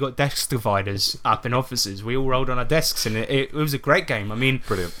desks. You know, you got desk dividers up in offices. We all rolled on our desks, and it was a great game. I mean,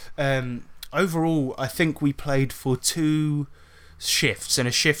 brilliant. Overall, I think we played for 2 shifts, and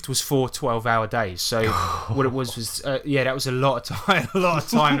a shift was 4 12-hour days. So what it was that was a lot of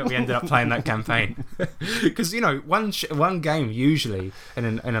time that we ended up playing that campaign. Because, you know, one game usually in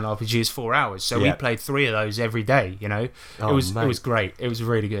an RPG is 4 hours, so we played 3 of those every day. You know, it was great. It was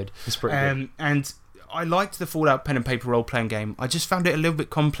really good. It's pretty good. And I liked the Fallout pen and paper role playing game. I just found it a little bit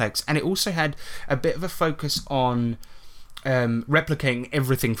complex, and it also had a bit of a focus on replicating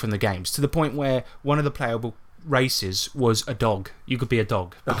everything from the games, to the point where one of the playable races was a dog. You could be a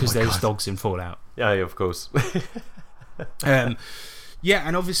dog because there's dogs in Fallout. Yeah, of course. Yeah,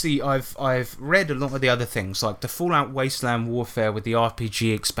 and obviously I've read a lot of the other things, like the Fallout Wasteland Warfare with the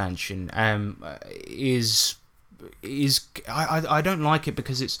RPG expansion I don't like it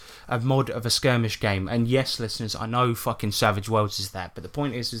because it's a mod of a skirmish game, and yes, listeners, I know fucking Savage Worlds is that, but the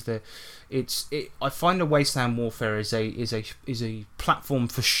point is that I find the Wasteland Warfare is a platform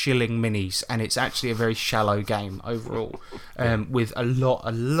for shilling minis, and it's actually a very shallow game overall, with a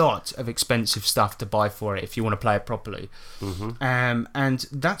lot of expensive stuff to buy for it if you want to play it properly. And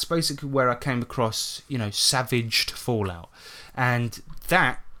that's basically where I came across, you know, Savaged Fallout, and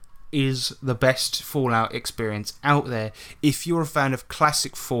that is the best Fallout experience out there if you're a fan of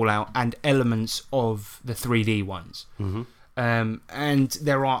classic Fallout and elements of the 3D ones. And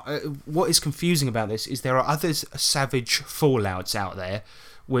there are what is confusing about this is there are other Savage Fallouts out there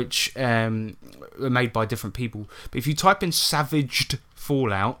which are made by different people, but if you type in Savaged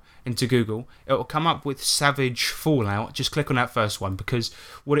Fallout into Google, it will come up with Savage Fallout. Just click on that first one, because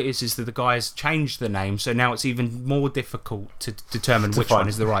what it is that the guys changed the name, so now it's even more difficult to determine which one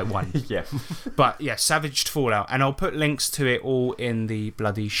is the right one. But yeah, Savaged Fallout, and I'll put links to it all in the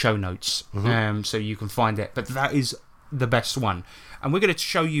bloody show notes, so you can find it. But that is the best one, and we're going to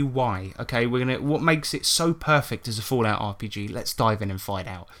show you why. Okay, what makes it so perfect as a Fallout RPG. Let's dive in and find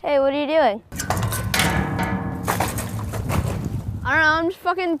out. Hey, what are you doing? I don't know, I'm just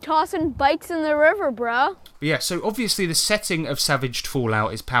fucking tossing bikes in the river, bro. But yeah, so obviously the setting of Savaged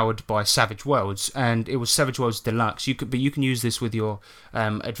Fallout is powered by Savage Worlds, and it was Savage Worlds Deluxe. You can use this with your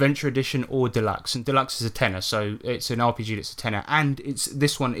Adventure Edition or Deluxe, and Deluxe is a tenner, so it's an RPG that's a tenner, and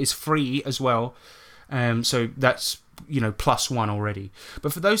this one is free as well. So that's +1 already.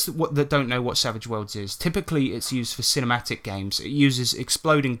 But for those that don't know what Savage Worlds is, typically it's used for cinematic games. It uses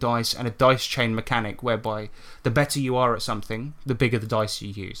exploding dice and a dice chain mechanic whereby the better you are at something, the bigger the dice you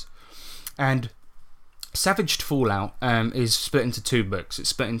use. And Savaged Fallout is split into 2 books. It's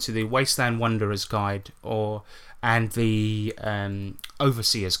split into the Wasteland Wanderer's Guide and the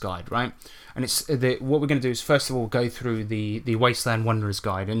Overseer's Guide, right? And what we're going to do is first of all go through the Wasteland Wanderer's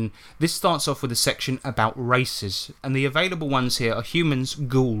Guide, and this starts off with a section about races, and the available ones here are humans,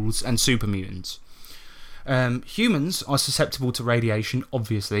 ghouls, and super mutants. Humans are susceptible to radiation,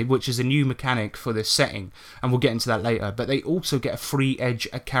 obviously, which is a new mechanic for this setting, and we'll get into that later, but they also get a free edge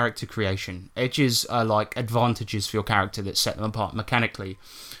at character creation. Edges are like advantages for your character that set them apart mechanically.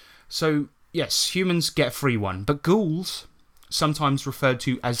 So, yes, humans get a free one, but ghouls, sometimes referred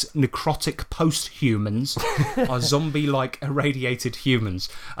to as necrotic post-humans, are zombie-like irradiated humans,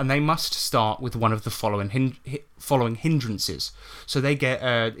 and they must start with one of the following hindrances. So they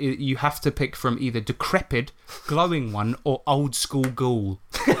get you have to pick from either decrepit, glowing one, or old school ghoul.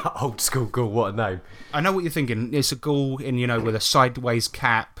 Old school ghoul, what a name! I know what you're thinking. It's a ghoul with a sideways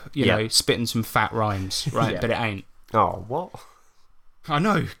cap, spitting some fat rhymes, right? Yeah. But it ain't. Oh, what? I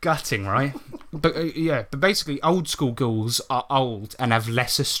know, gutting, right? But but basically, old school ghouls are old and have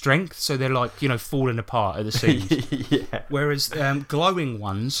lesser strength, so they're like, falling apart at the seams. Yeah. Whereas glowing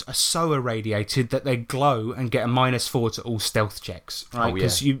ones are so irradiated that they glow and get a -4 to all stealth checks, right?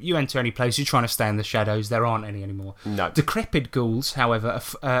 Because you enter any place, you're trying to stay in the shadows, there aren't any anymore. No. Decrepit ghouls, however,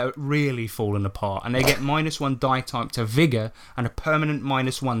 are really falling apart, and they get -1 die type to vigor and a permanent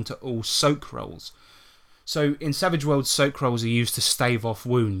 -1 to all soak rolls. So in Savage Worlds, soak rolls are used to stave off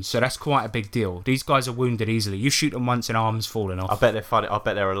wounds, so that's quite a big deal. These guys are wounded easily. You shoot them once and arms falling off. I bet they're funny. I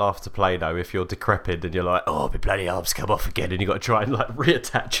bet they're a laugh to play though. If you're decrepit and you're like, oh, my bloody arms come off again, and you got to try and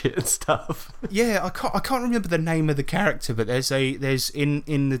reattach it and stuff. Yeah, I can't remember the name of the character, but there's in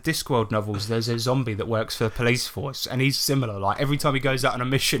the Discworld novels, there's a zombie that works for the police force, and he's similar. Like every time he goes out on a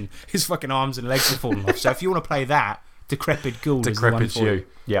mission, his fucking arms and legs are falling off. So if you want to play that, Decrepit Ghoul is the one for you.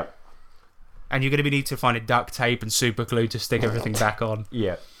 Yeah. And you're going to need to find a duct tape and super glue to stick everything back on.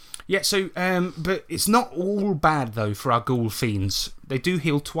 Yeah. Yeah, so, but it's not all bad, though, for our ghoul fiends. They do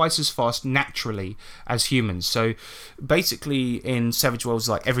heal twice as fast naturally as humans. So, basically, in Savage Worlds,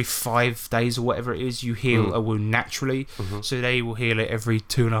 like every 5 days or whatever it is, you heal a wound naturally. Mm-hmm. So, they will heal it every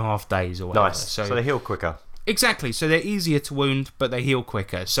 2.5 days or whatever. Nice. So they heal quicker. Exactly. So, they're easier to wound, but they heal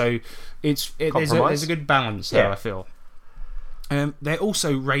quicker. So, there's a good balance there, I feel. They're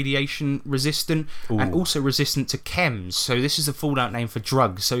also radiation resistant and also resistant to chems. So this is a Fallout name for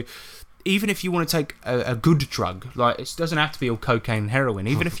drugs. So even if you want to take a good drug, like it doesn't have to be all cocaine and heroin.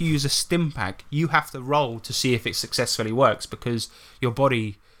 Even if you use a stim pack, you have to roll to see if it successfully works because your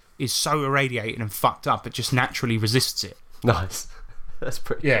body is so irradiated and fucked up it just naturally resists it. Nice. That's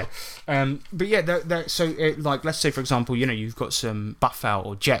pretty cool. But yeah, so like let's say for example, you've got some buff out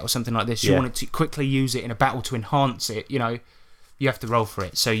or jet or something like this. You want to quickly use it in a battle to enhance it. You have to roll for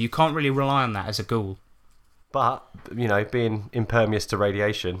it, so you can't really rely on that as a ghoul. But being impervious to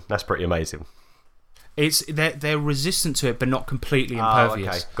radiation, that's pretty amazing. They're resistant to it, but not completely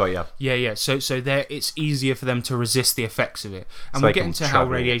impervious. Oh, okay, got you. Yeah. So it's easier for them to resist the effects of it, and we'll get into how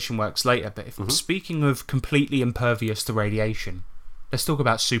radiation works later. But speaking of completely impervious to radiation, let's talk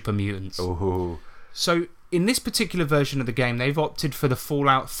about super mutants. Ooh. So in this particular version of the game, they've opted for the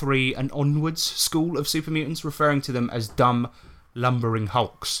Fallout 3 and onwards school of super mutants, referring to them as dumb, lumbering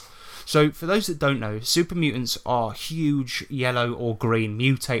hulks. So for those that don't know, super mutants are huge yellow or green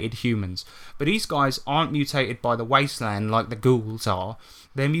mutated humans, but these guys aren't mutated by the wasteland like the ghouls are.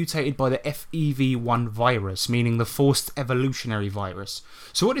 They're mutated by the FEV1 virus, meaning the forced evolutionary virus.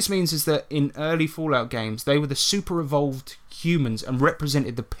 So what this means is that in early Fallout games, they were the super evolved humans and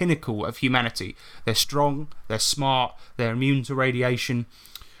represented the pinnacle of humanity. They're strong, they're smart, they're immune to radiation.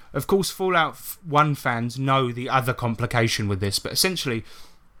 Of course, Fallout 1 fans know the other complication with this, but essentially,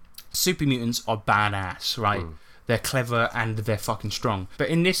 super mutants are badass, right? They're clever and they're fucking strong. But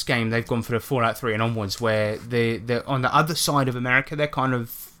in this game, they've gone for the Fallout 3 and onwards, where they're on the other side of America, they're kind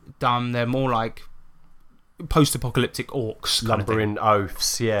of dumb. They're more like post-apocalyptic orcs. Lumbering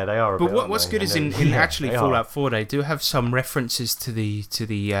oafs, yeah, they are. But what's good is in actually Fallout 4, they do have some references to the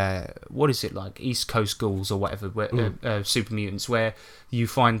what is it, like East Coast ghouls or whatever, super mutants, where you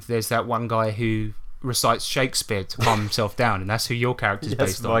find there's that one guy who recites Shakespeare to calm himself down, and that's who your character's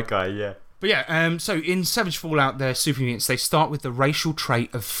That's based on. my guy, yeah. But yeah, so in Savage Fallout, their super mutants, they start with the racial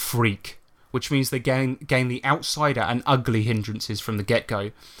trait of freak, which means they gain the outsider and ugly hindrances from the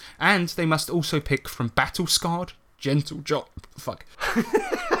get-go. And they must also pick from battle-scarred, gentle fuck.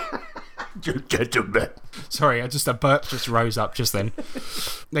 Gentleman. Sorry, a burp just rose up just then.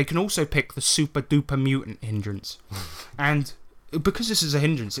 They can also pick the super-duper mutant hindrance. And because this is a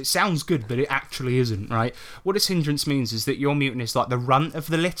hindrance, it sounds good, but it actually isn't, right? What this hindrance means is that your mutant is like the runt of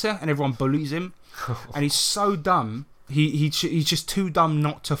the litter, and everyone bullies him. And he's so dumb, he's just too dumb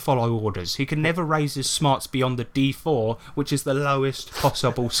not to follow orders. He can never raise his smarts beyond the D4, which is the lowest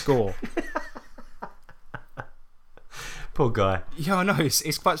possible score. Poor guy. Yeah, I know,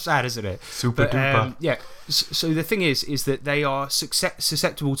 it's quite sad, isn't it? Super duper. Yeah, so the thing is that they are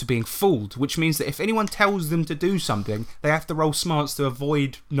susceptible to being fooled, which means that if anyone tells them to do something, they have to roll smarts to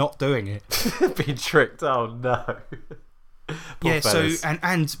avoid not doing it. Being tricked, oh no. Poor Yeah, fellas. so,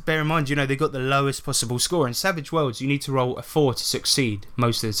 and bear in mind, they got the lowest possible score. In Savage Worlds, you need to roll a 4 to succeed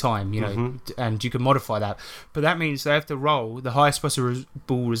most of the time, and you can modify that. But that means they have to roll the highest possible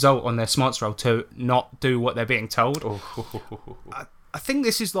result on their smarts roll to not do what they're being told. I think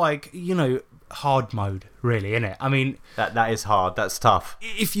this is like, hard mode, really, isn't it? I mean, That is hard, that's tough.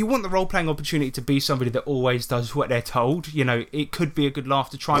 if you want the role-playing opportunity to be somebody that always does what they're told, it could be a good laugh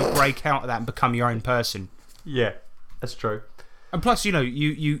to try and break out of that and become your own person. Yeah, that's true. And plus,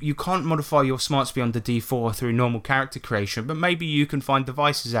 you can't modify your smarts beyond the D4 through normal character creation, but maybe you can find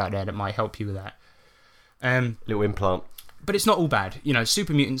devices out there that might help you with that. Little implant. But it's not all bad.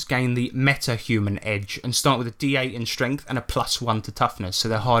 Super mutants gain the meta-human edge and start with a D8 in strength and a +1 to toughness, so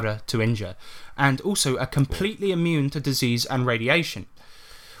they're harder to injure. And also are completely immune to disease and radiation.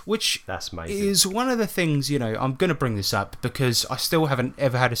 Which That's amazing. is one of the things, I'm going to bring this up because I still haven't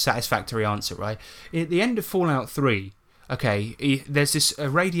ever had a satisfactory answer, right? At the end of Fallout 3, okay, there's this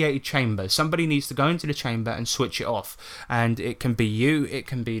irradiated chamber. Somebody needs to go into the chamber and switch it off. And it can be you, it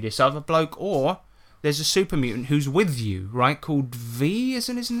can be this other bloke, or there's a super mutant who's with you, right? Called V,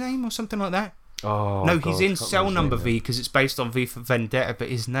 isn't his name, or something like that? Oh, No, God, he's in can't cell remember number his V name because it's based on V for Vendetta, but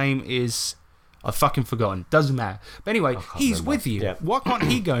his name is... I've fucking forgotten. Doesn't matter. But anyway, he's remember. with you. Yeah. Why can't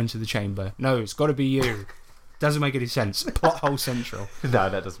he go into the chamber? No, it's got to be you. Doesn't make any sense. Plot hole central. No,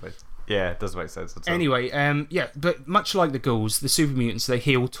 that doesn't make sense. Yeah, it doesn't make sense at all. Anyway, but much like the ghouls, the super mutants, they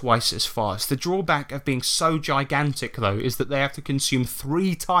heal twice as fast. The drawback of being so gigantic, though, is that they have to consume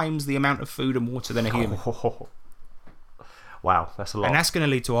 3 times the amount of food and water than a human. Wow, that's a lot. And that's going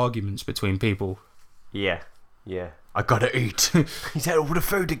to lead to arguments between people. Yeah. I gotta eat. He's had all the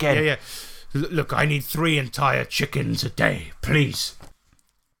food again. Yeah. Look, I need 3 entire chickens a day, please.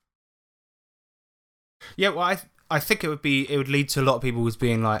 Yeah, well, I think it would lead to a lot of people with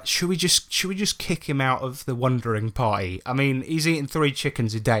being like, should we just kick him out of the Wandering Party? I mean, he's eating 3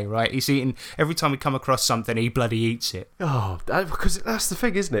 chickens a day, right? He's eating every time we come across something, he bloody eats it. Oh, because that's the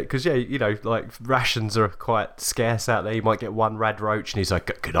thing, isn't it? Because rations are quite scarce out there. You might get 1 rad roach, and he's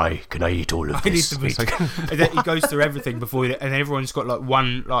like, "Can I eat all of I need this?" to be. It's like- And then he goes through everything before, and everyone's got like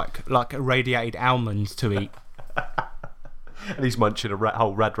one like irradiated almond to eat. and he's munching a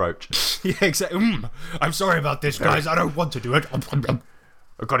whole rad roach. Yeah, exactly. I'm sorry about this, guys. I don't want to do it.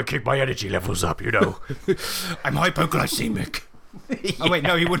 I've got to keep my energy levels up, I'm hypoglycemic. Oh wait,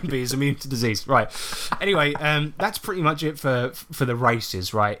 no, he wouldn't be. He's immune to disease. Right. Anyway, that's pretty much it for the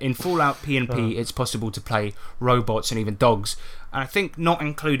races. Right. In Fallout P&P, it's possible to play robots and even dogs. And I think not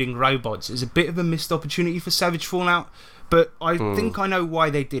including robots is a bit of a missed opportunity for Savage Fallout. But I think I know why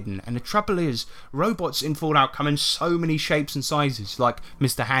they didn't. And the trouble is, robots in Fallout come in so many shapes and sizes, like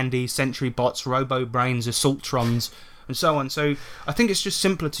Mr. Handy, Sentry Bots, Robo Brains, Assaultrons, and so on. So I think it's just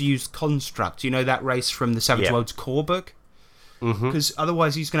simpler to use Construct, that race from the Savage Worlds core book. Because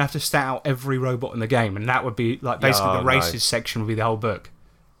otherwise he's going to have to stat out every robot in the game, and that would be like basically the races section would be the whole book.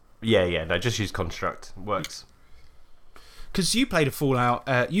 Yeah, no, just use Construct. It works. Because you played a Fallout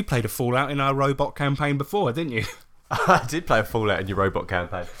in our robot campaign before, didn't you? I did play a Fallout in your robot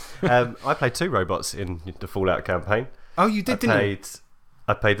campaign. I played 2 robots in the Fallout campaign. Oh, you did, didn't you?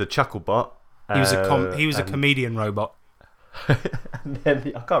 I played the Chucklebot. He was a comedian robot. And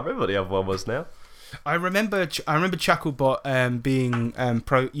then I can't remember what the other one was now. I remember Chucklebot being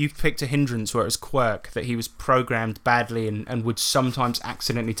you picked a hindrance where it was Quirk, that he was programmed badly and would sometimes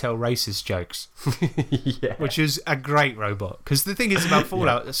accidentally tell racist jokes. Yeah. Which is a great robot. Because the thing is about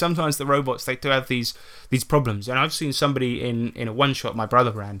Fallout, sometimes the robots, they do have these problems. And I've seen somebody in a one-shot my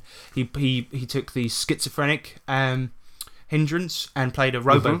brother ran. He took the schizophrenic hindrance and played a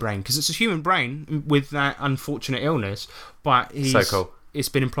robo brain. Because it's a human brain with that unfortunate illness, but So cool. It's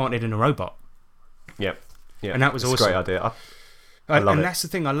been implanted in a robot. Yep. Yeah. And that was it's awesome. a great idea. I love and it. that's the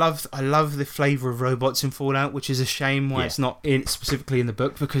thing. I love the flavour of robots in Fallout, which is a shame why it's not specifically in the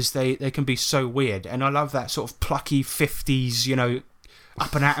book, because they can be so weird. And I love that sort of plucky 50s, you know,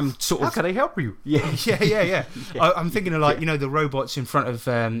 up and at 'em sort of. How can I help you? Yeah. Yeah. I'm thinking of, like, you know, the robots in front of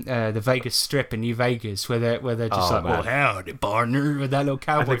the Vegas Strip in New Vegas, where they're just like, man. "Oh, howdy, partner," with that little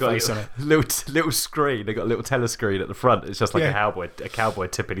cowboy face on it. Little screen. They got a little telescreen at the front. It's just like a cowboy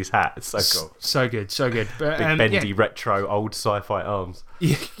tipping his hat. It's so cool. So good. But, Big bendy retro old sci-fi arms.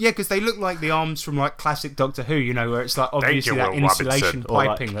 Yeah, because they look like the arms from, like, classic Doctor Who, you know, where it's like obviously that Will insulation Robinson, or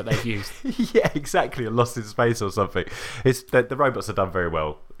piping that they've used. Yeah, exactly. Lost in Space or something. It's the robots are done very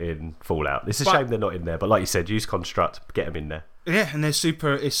well in Fallout. It's a shame they're not in there, but like you said, use Construct, get them in there. Yeah, and it's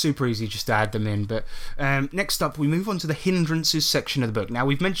super easy just to add them in. But next up, we move on to the hindrances section of the book. Now,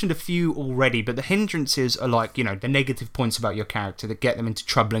 we've mentioned a few already, but the hindrances are like, you know, the negative points about your character that get them into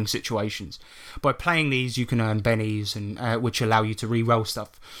troubling situations. By playing these, you can earn bennies, and which allow you to re-roll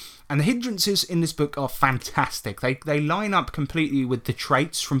stuff. And the hindrances in this book are fantastic. They line up completely with the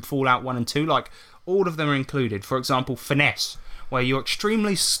traits from Fallout 1 and 2. Like, all of them are included. For example, finesse, where you're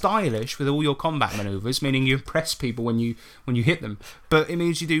extremely stylish with all your combat maneuvers, meaning you impress people when you hit them. But it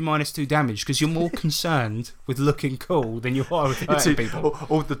means you do -2 damage because you're more concerned with looking cool than you are with hurting people.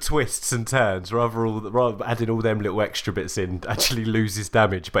 All the twists and turns, rather adding all them little extra bits in, actually loses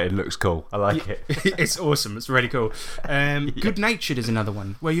damage, but it looks cool. I like it. It's awesome. It's really cool. Good-natured is another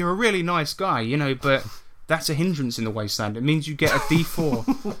one, where you're a really nice guy, you know, but that's a hindrance in the Wasteland. It means you get a D4.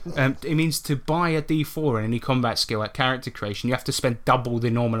 It means to buy a D4 in any combat skill at character creation, you have to spend double the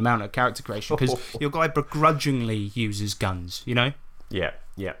normal amount at character creation, because your guy begrudgingly uses guns, you know? Yeah.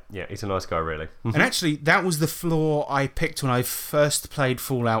 He's a nice guy, really. And actually, that was the flaw I picked when I first played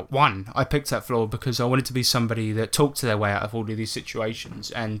Fallout 1. I picked that flaw because I wanted to be somebody that talked to their way out of all of these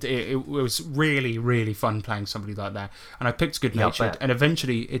situations, and it was really, really fun playing somebody like that. And I picked good-natured, and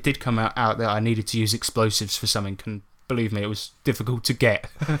eventually it did come out that I needed to use explosives for something, and believe me, it was difficult to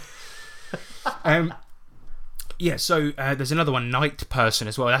get. Yeah, so there's another one, Night Person,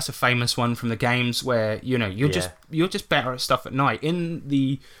 as well. That's a famous one from the games where, you know, you're just better at stuff at night. In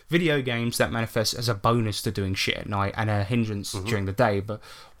the video games, that manifests as a bonus to doing shit at night and a hindrance during the day. But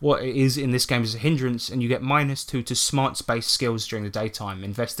what it is in this game is a hindrance, and you get -2 to smarts-based skills during the daytime.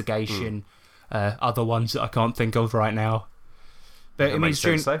 Investigation, other ones that I can't think of right now. But it means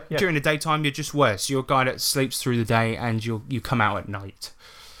during the daytime, you're just worse. You're a guy that sleeps through the day, and you come out at night.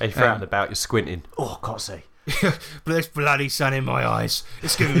 And if you're out and about, you're squinting. Oh, I can't see. But there's bloody sun in my eyes.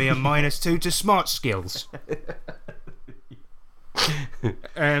 It's giving me a -2 to smart skills.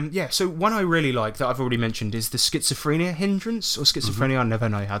 So one I really like that I've already mentioned is the schizophrenia hindrance, or schizophrenia, I never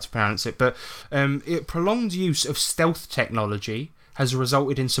know how to pronounce it, but prolonged use of stealth technology has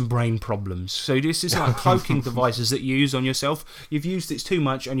resulted in some brain problems. So this is like cloaking devices that you use on yourself. You've used it too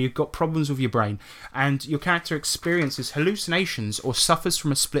much and you've got problems with your brain, and your character experiences hallucinations or suffers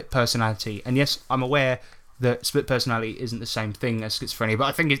from a split personality. And yes, I'm aware that split personality isn't the same thing as schizophrenia, but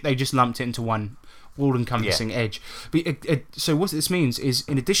I think they just lumped it into one all-encompassing edge. But so what this means is,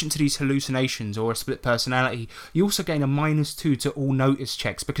 in addition to these hallucinations or a split personality, you also gain a -2 to all notice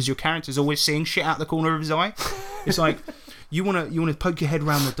checks, because your character's always seeing shit out the corner of his eye. It's like, you want to poke your head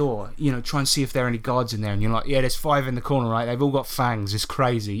around the door, you know, try and see if there are any guards in there, and you're like, yeah, there's 5 in the corner, right? They've all got fangs. It's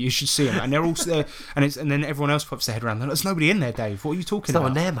crazy. You should see them, and they're all there. And then everyone else pops their head around. They're like, there's nobody in there, Dave. What are you talking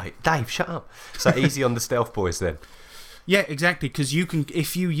about? There's no one there, mate. Dave, shut up. So easy on the stealth boys then. Yeah, exactly. Because you can,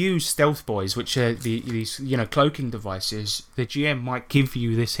 if you use stealth boys, which are these cloaking devices, the GM might give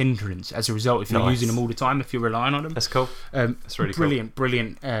you this hindrance as a result if you're using them all the time. If you're relying on them, that's cool. That's really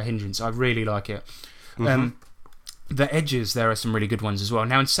brilliant hindrance. I really like it. The edges, there are some really good ones as well.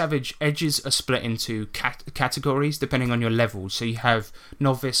 Now, in Savage, edges are split into categories depending on your level. So you have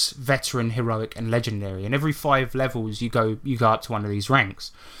novice, veteran, heroic, and legendary. And every 5 levels, you go up to one of these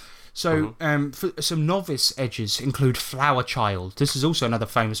ranks. So for some novice edges include Flower Child. This is also another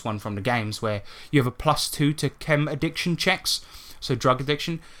famous one from the games, where you have a +2 to chem addiction checks, so drug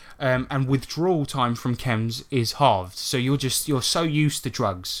addiction, and withdrawal time from chems is halved. So you're so used to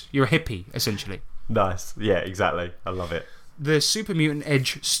drugs. You're a hippie, essentially. Nice. Yeah, exactly. I love it. The Super Mutant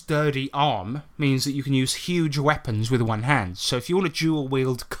Edge Sturdy Arm means that you can use huge weapons with one hand. So if you want to dual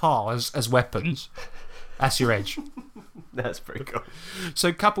wield cars as weapons, that's your edge. That's pretty cool.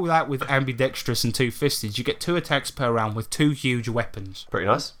 So couple that with ambidextrous and two-fisted, you get 2 attacks per round with 2 huge weapons. Pretty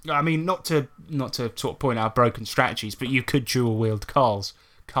nice. I mean, not to sort of point out broken strategies, but you could dual wield cars,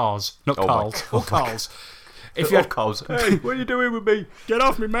 not Carls, or Carls. If you had Carls, hey, what are you doing with me? Get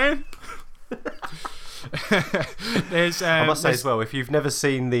off me, man! There's, I must say as well, if you've never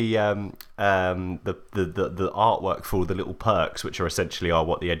seen the artwork for all the little perks, which are essentially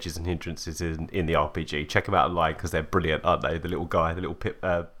what the edges and hindrances in the RPG, check them out online because they're brilliant, aren't they? The little guy, the little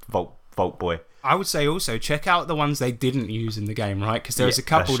Vault boy. I would say also check out the ones they didn't use in the game, right? Because there's a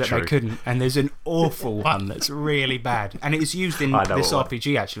couple that they couldn't, and there's an awful one that's really bad, and it is used in this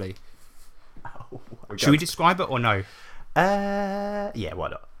RPG actually. Should we describe it or no? Yeah, why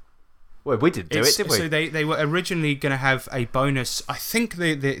not? Well, we didn't do it, did we? So they were originally going to have a bonus. I think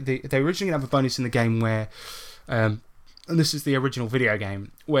they originally going to have a bonus in the game where, and this is the original video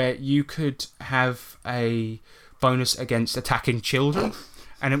game, where you could have a bonus against attacking children.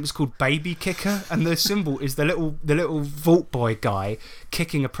 And it was called Baby Kicker, and the symbol is the little Vault Boy guy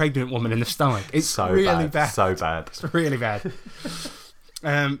kicking a pregnant woman in the stomach. It's so really bad. So bad. It's really bad.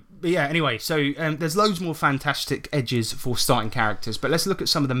 But yeah, anyway, so there's loads more fantastic edges for starting characters, but let's look at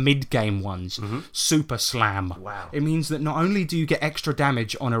some of the mid-game ones. Super Slam. Wow. It means that not only do you get extra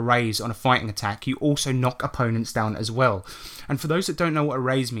damage on a raise on a fighting attack, you also knock opponents down as well. And for those that don't know what a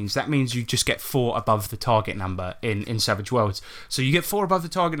raise means, that means you just get 4 above the target number in Savage Worlds. So you get 4 above the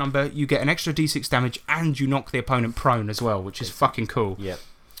target number, you get an extra d6 damage, and you knock the opponent prone as well, which is fucking cool. Yeah.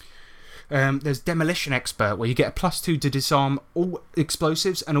 There's Demolition Expert, where you get a +2 to disarm all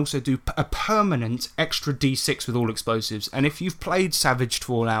explosives and also do a permanent extra d6 with all explosives. And if you've played Savaged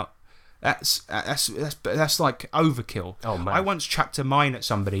Fallout, that's like overkill. Oh man! I once chucked a mine at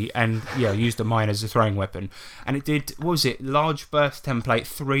somebody and used a mine as a throwing weapon, and it did, what was it? Large burst template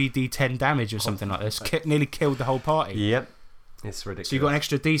 3d10 damage or something like this. Nearly killed the whole party. Yep, it's ridiculous. So you got an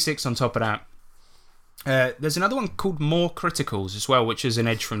extra d6 on top of that. There's another one called More Criticals as well, which is an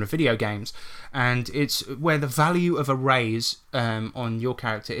edge from the video games, and it's where the value of a raise on your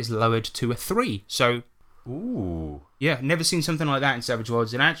character is lowered to a 3. So, ooh, yeah, never seen something like that in Savage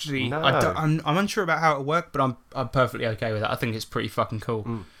Worlds, and actually, no. I'm unsure about how it worked, but I'm perfectly okay with it. I think it's pretty fucking cool.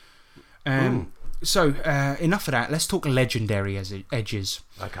 So, enough of that. Let's talk legendary edges.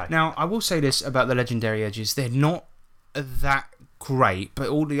 Okay. Now, I will say this about the legendary edges: they're not that great, but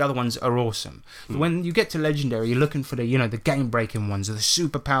all the other ones are awesome. When you get to legendary, you're looking for the game breaking ones or the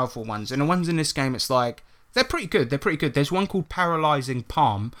super powerful ones, and the ones in this game, it's like they're pretty good. There's one called Paralyzing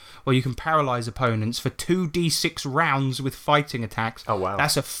Palm, where you can paralyze opponents for 2d6 rounds with fighting attacks. Oh wow,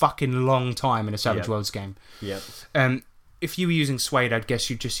 that's a fucking long time in a Savage Worlds game. Yep. If you were using Suede, I'd guess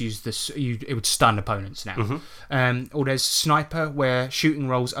you'd just use this. It would stun opponents now. Or there's Sniper, where shooting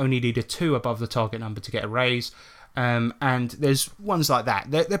rolls only need a 2 above the target number to get a raise. And there's ones like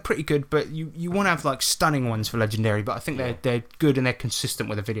that. They're pretty good, but you want to have like stunning ones for legendary. But I think they're good and they're consistent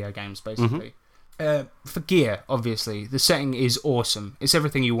with the video games basically. For gear, obviously, the setting is awesome. It's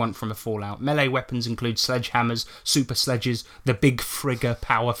everything you want from a Fallout. Melee weapons include sledgehammers, super sledges, the big Frigger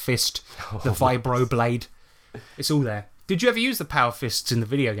power fist, the vibro blade. It's all there. Did you ever use the power fists in the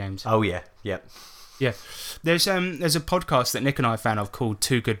video games? Oh yeah, yep. Yeah, there's a podcast that Nick and I found of called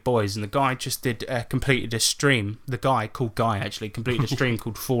Two Good Boys, and the guy just completed a stream. The guy called Guy actually completed a stream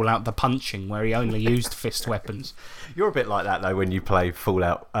called Fallout the Punching, where he only used fist weapons. You're a bit like that though when you play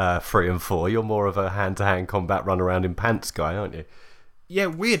Fallout 3 and 4. You're more of a hand-to-hand combat, run around in pants guy, aren't you? Yeah,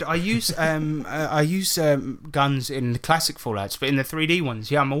 weird. I use guns in the classic Fallouts, but in the 3D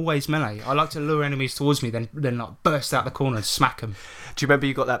ones, I'm always melee. I like to lure enemies towards me, then like burst out the corner and smack them. Do you remember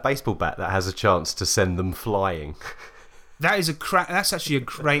you got that baseball bat that has a chance to send them flying? That's actually a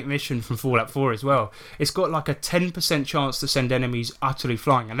great mission from Fallout 4 as well. It's got like a 10% chance to send enemies utterly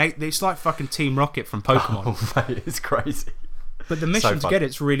flying, and it's like fucking Team Rocket from Pokemon. Oh, mate, it's crazy. But the mission to get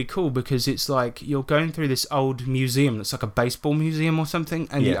it's really cool because it's like you're going through this old museum that's like a baseball museum or something,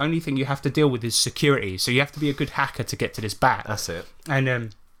 and the only thing you have to deal with is security. So you have to be a good hacker to get to this bat. That's it.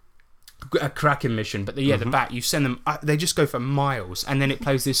 And a cracking mission. But the bat, you send them, they just go for miles, and then it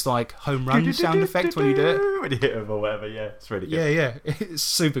plays this like home run sound effect when you do it. When you hit them or whatever, it's really good. Yeah, it's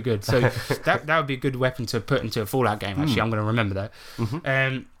super good. So that would be a good weapon to put into a Fallout game. Actually, I'm going to remember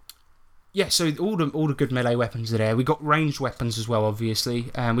that. Yeah, so all the good melee weapons are there. We got ranged weapons as well, obviously.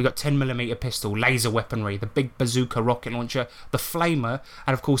 We got 10mm pistol, laser weaponry, the big bazooka rocket launcher, the flamer,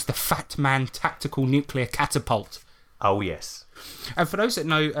 and of course the Fat Man tactical nuclear catapult. Oh yes. And for those that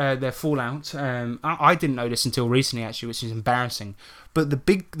know their Fallout, I didn't know this until recently actually, which is embarrassing. But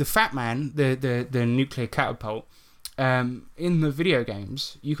the Fat Man, the nuclear catapult. In the video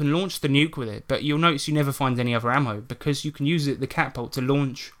games, you can launch the nuke with it, but you'll notice you never find any other ammo because you can use the catapult to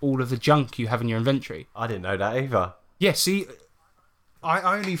launch all of the junk you have in your inventory. I didn't know that either. Yeah, see,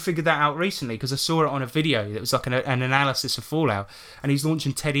 I only figured that out recently because I saw it on a video that was like an analysis of Fallout, and he's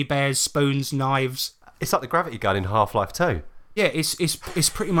launching teddy bears, spoons, knives. It's like the gravity gun in Half-Life 2. Yeah, it's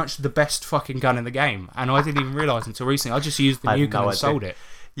pretty much the best fucking gun in the game, and I didn't even realise until recently. I just used the I had new gun no and idea. sold it.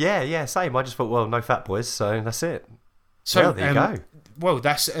 Yeah, same. I just thought, well, no fat boys, so that's it. So Well, there you go. Well,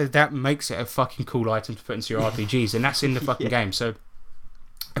 that makes it a fucking cool item to put into your RPGs, and that's in the fucking game. So,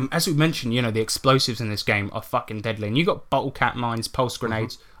 as we mentioned, you know, the explosives in this game are fucking deadly. And you got bottle cap mines, pulse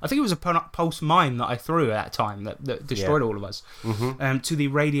grenades. I think it was a pulse mine that I threw at that time that destroyed all of us. To the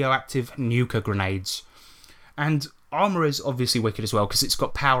radioactive nuka grenades. And armor is obviously wicked as well because it's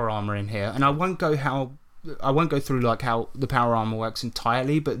got power armor in here. And I won't go through like how the power armor works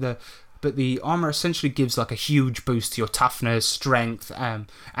entirely, but the armor essentially gives like a huge boost to your toughness, strength,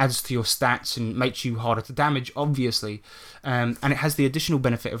 adds to your stats and makes you harder to damage, obviously. And it has the additional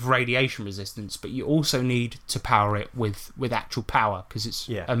benefit of radiation resistance, but you also need to power it with actual power because it's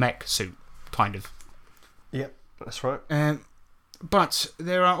a mech suit, kind of. Yep, that's right. But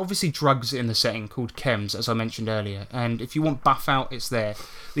there are obviously drugs in the setting called chems, as I mentioned earlier, and if you want buff out, it's there.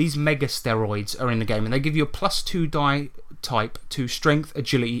 These mega steroids are in the game, and they give you a +2 die type to strength,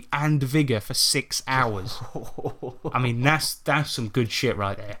 agility, and vigor for 6 hours. I mean, that's some good shit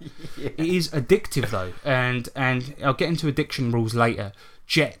right there. Yeah. It is addictive though, and I'll get into addiction rules later.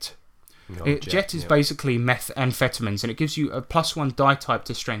 Jet is basically methamphetamines, and it gives you a +1 die type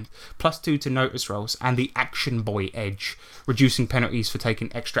to strength, +2 to notice rolls, and the action boy edge, reducing penalties for taking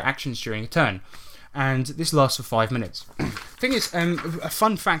extra actions during a turn. And this lasts for 5 minutes. Thing is, a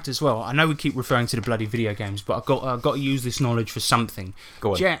fun fact as well. I know we keep referring to the bloody video games, but I've got to use this knowledge for something.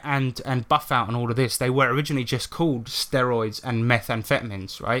 Go on. Jet and buff out and all of this, they were originally just called steroids and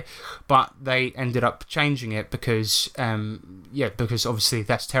methamphetamines, right? But they ended up changing it because obviously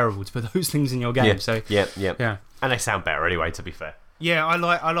that's terrible to put those things in your game. Yeah. And they sound better anyway, to be fair. Yeah, I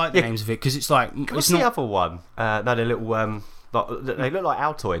like the names of it because it's like What's the other one? No, they're little. They look like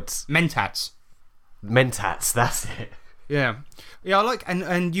Altoids. Mentats, that's it. Yeah, I like,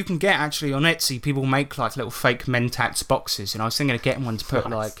 and you can get actually on Etsy, people make like little fake Mentats boxes, and I was thinking of getting one to put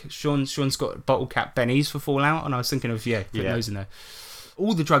like, Sean's got bottle cap bennies for Fallout, and I was thinking of, putting those in there.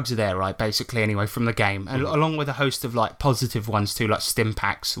 All the drugs are there, right, basically, anyway, from the game, and along with a host of like positive ones too, like stim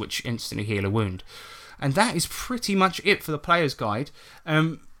packs, which instantly heal a wound. And that is pretty much it for the player's guide.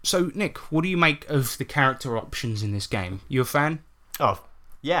 So, Nick, what do you make of the character options in this game? You a fan? Oh,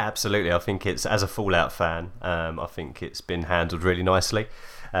 yeah, absolutely. I think it's, as a Fallout fan, I think it's been handled really nicely.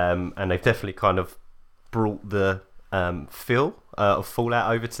 And they've definitely kind of brought the feel of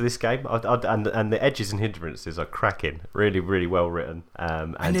Fallout over to this game. And the edges and hindrances are cracking. Really, really well written.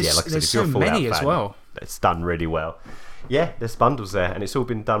 And there's, like I said, there's if you're so a Fallout many fan, as well. It's done really well. Yeah, there's bundles there, and it's all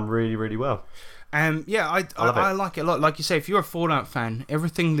been done really, really well. I like it a lot. Like you say, if you're a Fallout fan,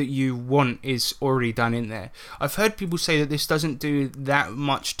 everything that you want is already done in there. I've heard people say that this doesn't do that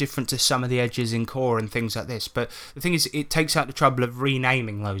much different to some of the edges in core and things like this, but the thing is, it takes out the trouble of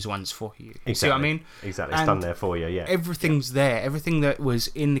renaming those ones for you. Exactly. See what I mean? Exactly. It's done there for you, yeah. Everything's there. Everything that was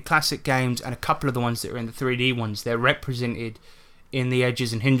in the classic games and a couple of the ones that are in the 3D ones, they're represented in the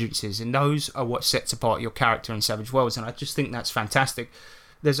edges and hindrances, and those are what sets apart your character in Savage Worlds, and I just think that's fantastic.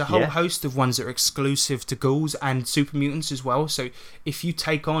 There's a whole host of ones that are exclusive to ghouls and super mutants as well, so if you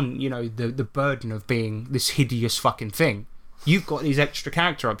take on, the burden of being this hideous fucking thing, you've got these extra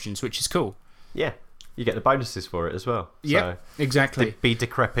character options, which is cool. Yeah, you get the bonuses for it as well. Yeah, exactly. Be a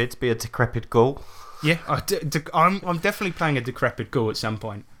decrepit ghoul. Yeah, I'm definitely playing a decrepit ghoul at some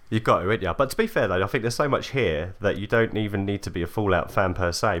point. You've got to, haven't you? But to be fair, though, I think there's so much here that you don't even need to be a Fallout fan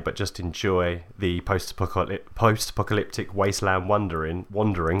per se, but just enjoy the post-apocalyptic wasteland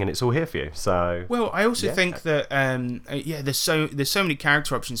wandering, and it's all here for you. So, well, I also think that there's so many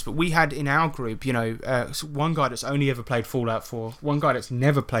character options. But we had in our group, one guy that's only ever played Fallout 4, one guy that's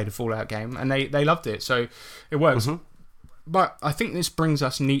never played a Fallout game, and they loved it, so it works. Mm-hmm. But I think this brings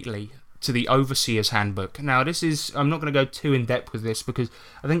us neatly to the Overseer's Handbook. Now, I'm not going to go too in depth with this because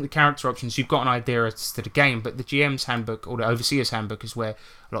I think the character options, you've got an idea as to the game, but the GM's Handbook or the Overseer's Handbook is where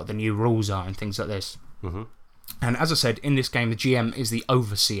a lot of the new rules are and things like this. Mm-hmm. And as I said, in this game, the GM is the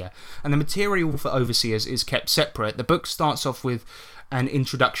Overseer, and the material for Overseers is kept separate. The book starts off with an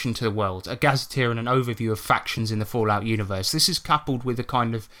introduction to the world, a gazetteer and an overview of factions in the Fallout universe. This is coupled with a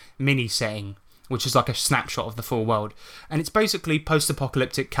kind of mini setting, which is like a snapshot of the full world. And it's basically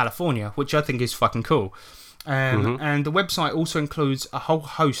post-apocalyptic California, which I think is fucking cool. And the website also includes a whole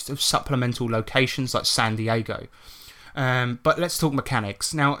host of supplemental locations like San Diego. But let's talk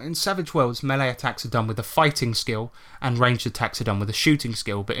mechanics. Now, in Savage Worlds, melee attacks are done with a fighting skill, and ranged attacks are done with a shooting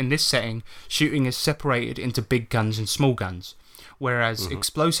skill. But in this setting, shooting is separated into big guns and small guns, whereas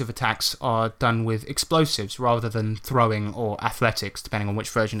explosive attacks are done with explosives rather than throwing or athletics, depending on which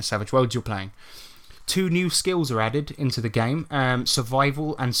version of Savage Worlds you're playing. 2 new skills are added into the game,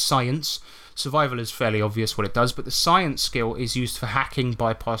 survival and science. Survival is fairly obvious what it does, but the science skill is used for hacking,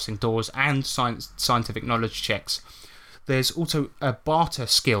 bypassing doors, and scientific knowledge checks. There's also a barter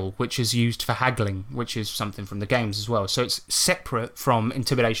skill, which is used for haggling, which is something from the games as well. So it's separate from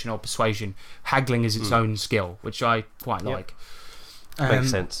intimidation or persuasion. Haggling is its own skill, which I quite like.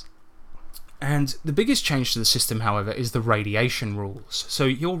 Makes sense. And the biggest change to the system, however, is the radiation rules. So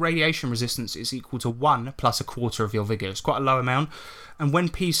your radiation resistance is equal to 1 plus a quarter of your vigor. It's quite a low amount. And when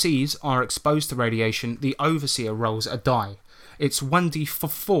PCs are exposed to radiation, the Overseer rolls a die. It's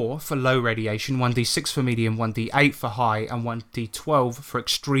 1d4 for low radiation, 1d6 for medium, 1d8 for high, and 1d12 for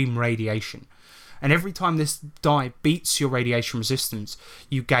extreme radiation. And every time this die beats your radiation resistance,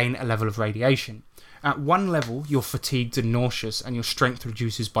 you gain a level of radiation. At 1 level, you're fatigued and nauseous, and your strength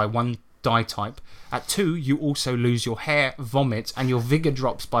reduces by 1 die type. At 2, you also lose your hair, vomit, and your vigor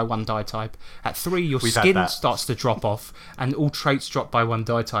drops by 1 die type. At 3, your skin starts to drop off, and all traits drop by 1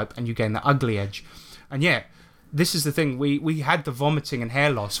 die type, and you gain the ugly edge. And yeah, this is the thing, we had the vomiting and hair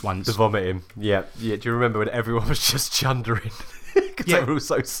loss once. The vomiting, yeah. Do you remember when everyone was just chundering? Because they were all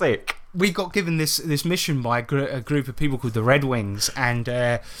so sick. We got given this mission by a group of people called the Red Wings,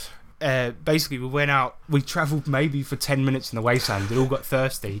 and basically we went out, we travelled maybe for 10 minutes in the wasteland, and all got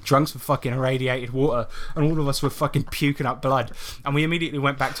thirsty, drunks with fucking irradiated water, and all of us were fucking puking up blood, and we immediately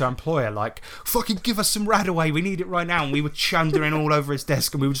went back to our employer like, fucking give us some Radaway, we need it right now, and we were chundering all over his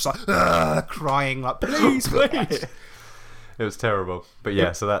desk, and we were just like crying like, please. It was terrible. But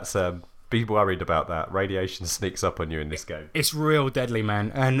yeah, so that's be worried about that. Radiation sneaks up on you in this game. It's real deadly,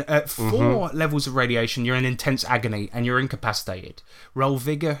 man. And at 4 levels of radiation, you're in intense agony and you're incapacitated. Roll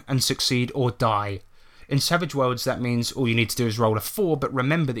vigor and succeed or die. In Savage Worlds, that means all you need to do is roll a 4, but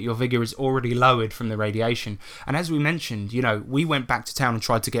remember that your vigor is already lowered from the radiation. And as we mentioned, you know, we went back to town and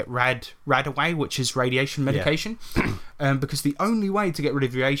tried to get Radaway, which is radiation medication, because the only way to get rid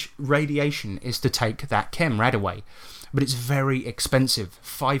of radiation is to take that chem, Radaway. But it's very expensive,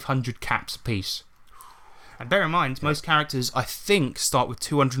 500 caps a piece. And bear in mind, most characters, I think, start with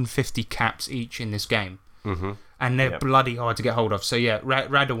 250 caps each in this game. And they're bloody hard to get hold of. So yeah,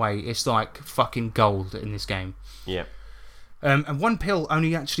 Radaway is like fucking gold in this game. Yeah. And 1 pill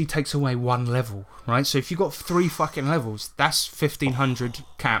only actually takes away 1 level, right? So if you've got 3 fucking levels, that's 1,500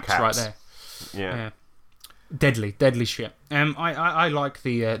 caps right there. Yeah. Deadly shit. I like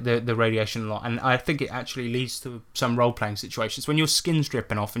the radiation a lot, and I think it actually leads to some role-playing situations. When your skin's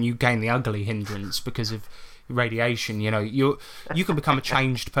dripping off and you gain the ugly hindrance because of radiation, you know, you can become a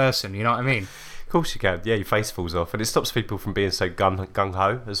changed person, you know what I mean? Of course you can. Yeah, your face falls off, and it stops people from being so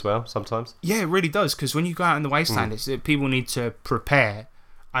gung-ho as well, sometimes. Yeah, it really does, because when you go out in the wasteland, it's people need to prepare.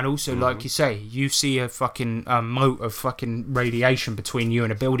 And also, like you say, you see a fucking moat of fucking radiation between you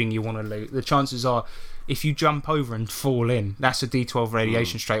and a building you want to loot. The chances are, if you jump over and fall in, that's a D12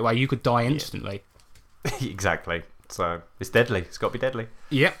 radiation straight away. You could die instantly. Exactly. So it's deadly. It's got to be deadly.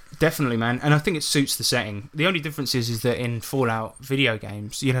 Yep, definitely, man. And I think it suits the setting. The only difference is that in Fallout video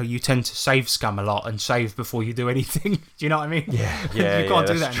games, you know, you tend to save scum a lot and save before you do anything. Do you know what I mean? Yeah. You can't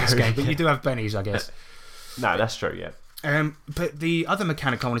do that in this game, but you do have bennies, I guess. No, that's true, yeah. But the other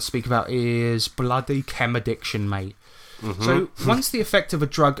mechanic I want to speak about is bloody chem addiction, mate. So once the effect of a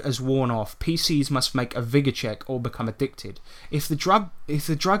drug has worn off, PCs must make a vigor check or become addicted. If the drug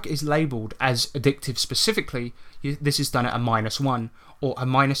is labelled as addictive specifically, this is done at a -1 or a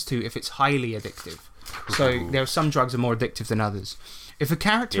 -2 if it's highly addictive. So there are some drugs that are more addictive than others. If a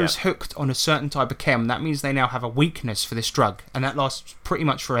character is hooked on a certain type of chem, that means they now have a weakness for this drug, and that lasts pretty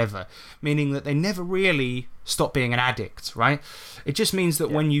much forever, meaning that they never really stop being an addict, right? It just means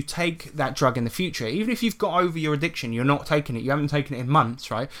that when you take that drug in the future, even if you've got over your addiction, you're not taking it, you haven't taken it in months,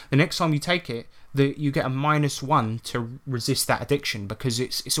 right? The next time you take it, you get a -1 to resist that addiction, because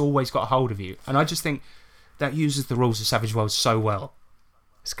it's always got a hold of you. And I just think that uses the rules of Savage Worlds so well.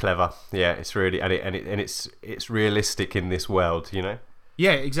 It's clever, yeah. It's really and it's realistic in this world, you know.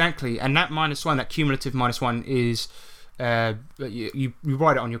 Yeah, exactly. And that -1, that cumulative -1, is you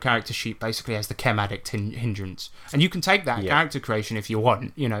write it on your character sheet basically as the chem addict hindrance, and you can take that character creation if you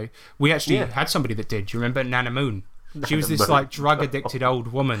want. You know, we actually had somebody that did. Do you remember Nana Moon? She was this like drug addicted old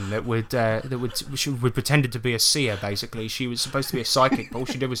woman that would pretended to be a seer. Basically, she was supposed to be a psychic, but all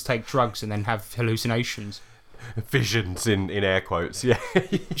she did was take drugs and then have hallucinations. Visions in air quotes, yeah.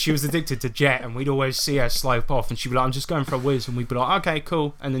 She was addicted to Jet, and we'd always see her slope off, and she'd be like, I'm just going for a whiz, and we'd be like, okay,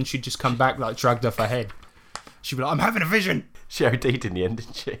 cool, and then she'd just come back like drugged off her head. She'd be like, I'm having a vision. She OD'd in the end,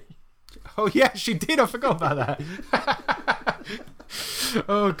 didn't she? Oh yeah, she did, I forgot about that.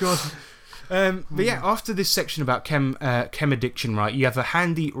 Oh god. But yeah, after this section about chem addiction, right, you have a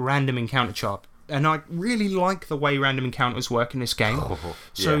handy random encounter chart. and I really like the way random encounters work in this game.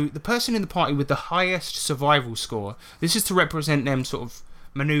 So the person in the party with the highest survival score, this is to represent them sort of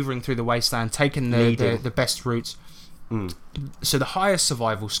manoeuvring through the wasteland, taking the best routes. So the highest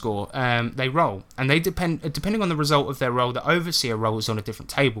survival score, they roll, and they depending on the result of their roll, the overseer rolls on a different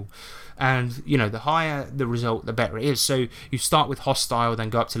table, and you know, the higher the result, the better it is. So you start with hostile, then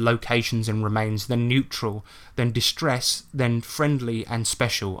go up to locations and remains, then neutral, then distress, then friendly and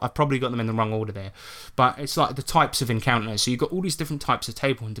special. I've probably got them in the wrong order there, but it's like the types of encounters. So you've got all these different types of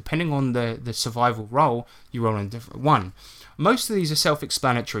table, and depending on the survival roll, you roll on a different one. Most of these are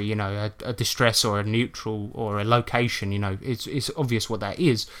self-explanatory, you know, a distress or a neutral or a location, you know, it's obvious what that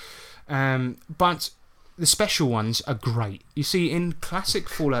is. But the special ones are great. You see, in classic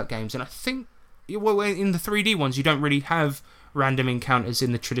Fallout games, and I think, well, in the 3D ones, you don't really have random encounters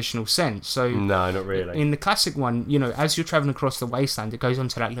in the traditional sense. So no, not really. In the classic one, you know, as you're traveling across the wasteland, it goes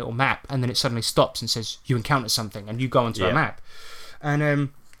onto that little map, and then it suddenly stops and says, you encounter something, and you go onto a map. And,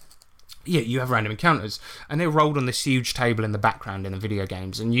 yeah, you have random encounters, and they're rolled on this huge table in the background in the video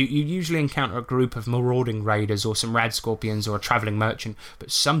games, and you usually encounter a group of marauding raiders or some rad scorpions or a travelling merchant,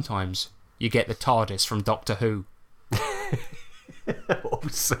 but sometimes you get the TARDIS from Doctor Who.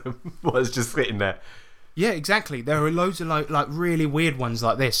 Awesome. Well, it's just sitting there. Yeah, exactly. There are loads of like really weird ones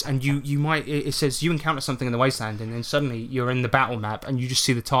like this, and you might, it says you encounter something in the wasteland, and then suddenly you're in the battle map and you just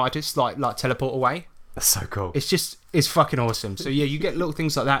see the TARDIS like teleport away. That's so cool. It's fucking awesome. So yeah, you get little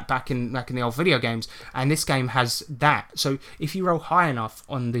things like that back in the old video games, and this game has that. So if you roll high enough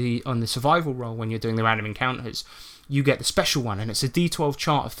on the survival roll when you're doing the random encounters, you get the special one, and it's a D12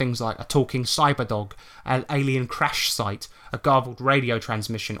 chart of things like a talking cyberdog, an alien crash site, a garbled radio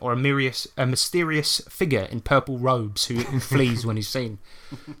transmission, or a mysterious figure in purple robes who flees when he's seen.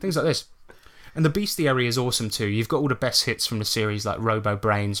 Things like this. And the bestiary is awesome too. You've got all the best hits from the series like Robo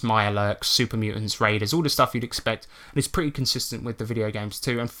Brains, Mirelurks, Super Mutants, Raiders, all the stuff you'd expect, and it's pretty consistent with the video games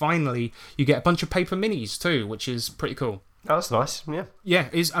too. And finally, you get a bunch of paper minis too, which is pretty cool. Oh, that's nice, yeah. Yeah,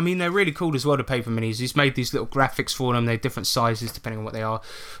 I mean, they're really cool as well, the paper minis. He's made these little graphics for them. They're different sizes depending on what they are.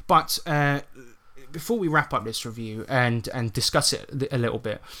 But before we wrap up this review and discuss it a little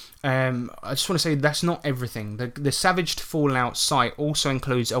bit, I just want to say that's not everything. The Savaged Fallout site also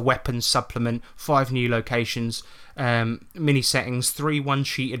includes a weapons supplement, 5 new locations, mini settings, 3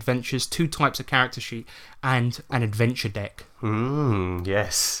 one-sheet adventures, 2 types of character sheet, and an adventure deck.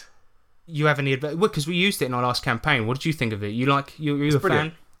 Yes. You have any adventure? Because we used it in our last campaign. What did you think of it? You're a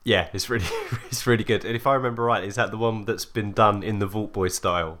fan? Yeah, it's really good. And if I remember right, is that the one that's been done in the Vault Boy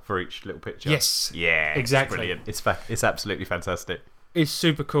style for each little picture? Yes. Yeah, exactly. It's brilliant. It's absolutely fantastic. It's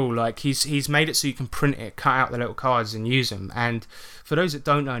super cool. Like he's made it so you can print it, cut out the little cards, and use them. And for those that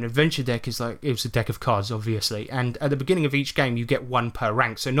don't know, an adventure deck is like, it was a deck of cards, obviously. And at the beginning of each game, you get 1 per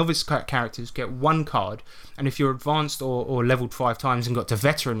rank. So novice characters get 1 card, and if you're advanced or leveled 5 times and got to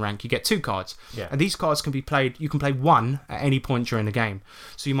veteran rank, you get 2 cards. Yeah. And these cards can be played. You can play 1 at any point during the game.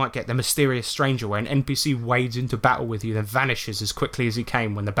 So you might get the Mysterious Stranger, where an NPC wades into battle with you, then vanishes as quickly as he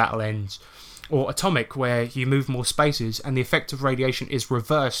came when the battle ends. Or Atomic, where you move more spaces and the effect of radiation is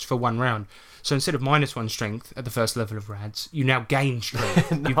reversed for 1 round. So instead of -1 strength at the first level of rads, you now gain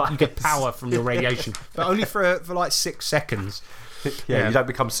strength. Nice. You get power from your radiation, but only for like 6 seconds. Yeah, you don't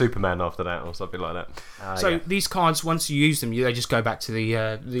become Superman after that or something like that. So these cards, once you use them, they just go back to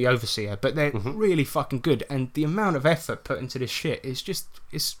the Overseer. But they're really fucking good, and the amount of effort put into this shit is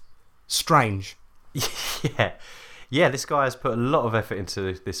it's strange. Yeah, this guy has put a lot of effort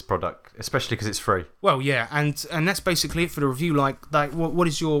into this product, especially because it's free. Well, yeah, and that's basically it for the review. Like what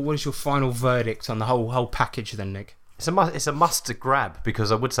is your final verdict on the whole package then, Nick? It's a must to grab,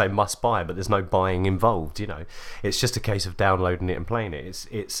 because I would say must buy, but there's no buying involved. You know, it's just a case of downloading it and playing it.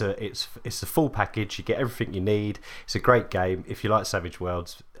 It's a full package. You get everything you need. It's a great game. If you like Savage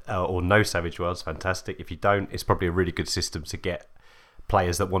Worlds or no Savage Worlds, fantastic. If you don't, it's probably a really good system to get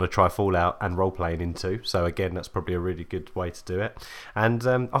players that want to try Fallout and role-playing into. So again, that's probably a really good way to do it. And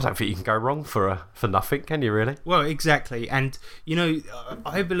I don't think you can go wrong for nothing, can you really? Well, exactly. And, you know,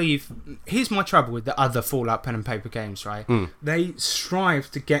 I believe... Here's my trouble with the other Fallout pen and paper games, right? They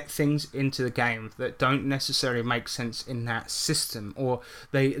strive to get things into the game that don't necessarily make sense in that system, or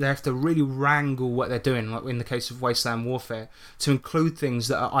they have to really wrangle what they're doing, like in the case of Wasteland Warfare, to include things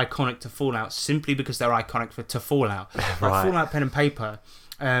that are iconic to Fallout simply because they're iconic to Fallout. Like Right. Fallout pen and paper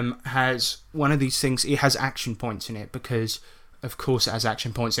has one of these things. It has action points in it because, of course, it has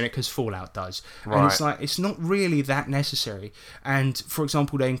action points in it because Fallout does. Right. And it's like, it's not really that necessary. And for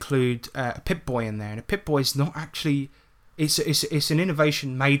example, they include a Pip-Boy in there, and a Pip-Boy is not actually. It's an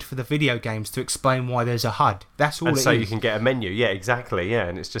innovation made for the video games to explain why there's a HUD. That's all And it so is. you can get a menu. Yeah, exactly. Yeah,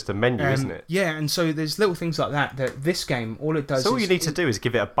 and it's just a menu, isn't it? Yeah, and so there's little things like that this game, all it does So all is... you need to do is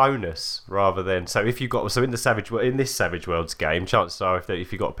give it a bonus rather than if you got in this Savage Worlds game, chances are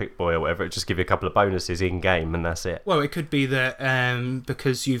if you got a Pick-Boy or whatever, it just give you a couple of bonuses in game and that's it. Well, it could be that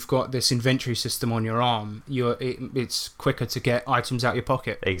because you've got this inventory system on your arm, it's quicker to get items out your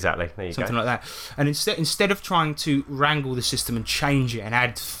pocket. Exactly. There you Something go. like that. And instead of trying to wrangle the system and change it and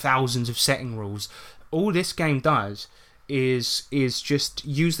add thousands of setting rules, all this game does is just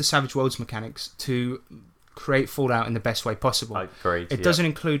use the Savage Worlds mechanics to create Fallout in the best way possible. Agreed. It doesn't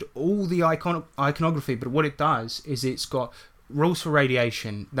include all the iconography, but what it does is it's got rules for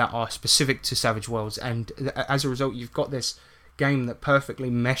radiation that are specific to Savage Worlds, and as a result, you've got this game that perfectly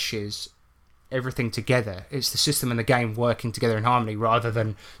meshes everything together. It's the system and the game working together in harmony rather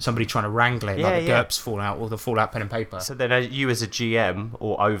than somebody trying to wrangle it like the GURPS Fallout or the Fallout pen and paper. So then you as a GM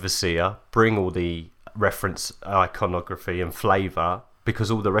or overseer bring all the reference iconography and flavour,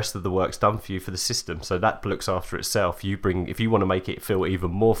 because all the rest of the work's done for you for the system, so that looks after itself. If you want to make it feel even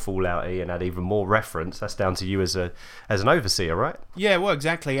more Fallout-y and add even more reference, that's down to you as an overseer, right? Yeah, well,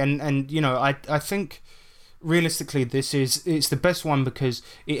 exactly, and I think realistically it's the best one because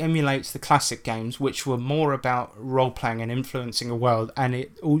it emulates the classic games, which were more about role-playing and influencing a world, and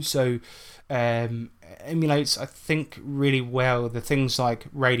it also emulates, I think, really well the things like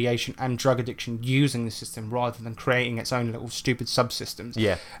radiation and drug addiction using the system rather than creating its own little stupid subsystems.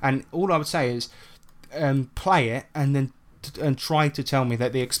 Yeah. And all I would say is play it and then try to tell me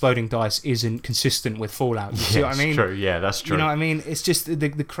that the exploding dice isn't consistent with Fallout. You see what I mean? True. Yeah, that's true. You know what I mean? It's just the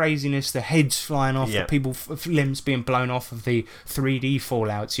craziness, the heads flying off, the people limbs being blown off of the 3D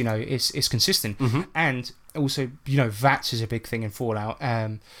Fallouts. It's consistent. Mm-hmm. And also, VATS is a big thing in Fallout.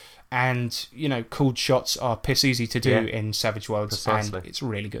 And cooled shots are piss easy to do in Savage Worlds, Precisely. and it's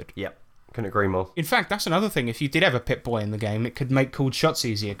really good. Yep, couldn't agree more. In fact, that's another thing. If you did have a Pip-Boy in the game, it could make cooled shots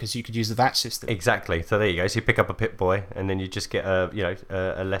easier because you could use the VAT system. Exactly. So there you go. So you pick up a Pip-Boy, and then you just get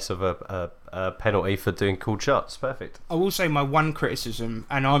a less of a penalty for doing cooled shots. Perfect. I will say my one criticism,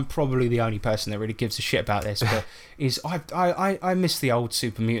 and I'm probably the only person that really gives a shit about this, but is I miss the old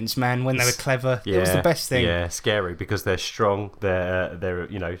Super Mutants, man, when they were clever. Yeah, it was the best thing. Yeah, scary because they're strong. They're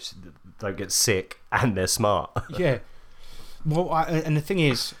don't get sick, and they're smart. Yeah. Well, and the thing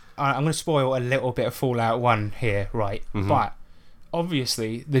is, I'm going to spoil a little bit of Fallout 1 here, right? Mm-hmm. But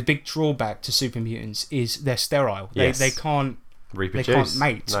obviously, the big drawback to Super Mutants is they're sterile. Yes. They can't Reproduce. They can't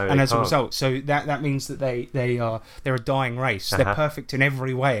mate, No, and they as can't. a result, so that means that they're a dying race. They're perfect in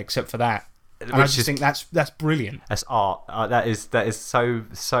every way except for that. And I just think that's brilliant. That's art. That is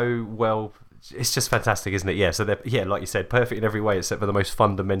so well. It's just fantastic, isn't it? Yeah. So they're like you said, perfect in every way except for the most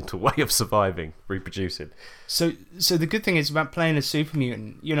fundamental way of surviving, reproducing. So the good thing is about playing a super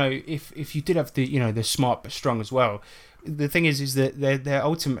mutant. If you did have the smart but strong as well. The thing is that they're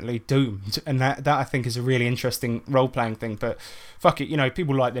ultimately doomed, and that I think is a really interesting role playing thing. But fuck it,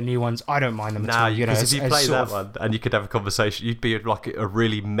 people like the new ones. I don't mind them at all. Because if you play that one and you could have a conversation, you'd be like a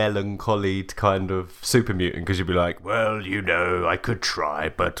really melancholy kind of super mutant because you'd be like, well, I could try,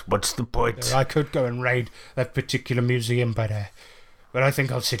 but what's the point? I could go and raid that particular museum, but I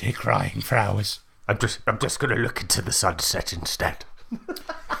think I'll sit here crying for hours. I'm just gonna look into the sunset instead.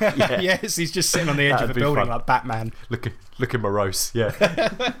 Yes, he's just sitting on the edge That'd of a be building fun. like Batman. Looking morose, yeah.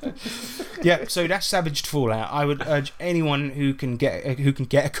 Yeah, so that's Savaged Fallout. I would urge anyone who can get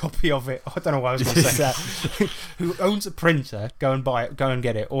a copy of it. I don't know why I was going to say that. Who owns a printer, go and buy it, go and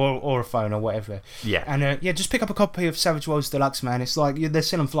get it, or a phone or whatever. Yeah. And just pick up a copy of Savage Worlds Deluxe, man. It's like they're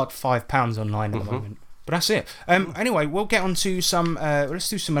selling for like £5 online at the moment. But that's it. Anyway, we'll get on to some. Let's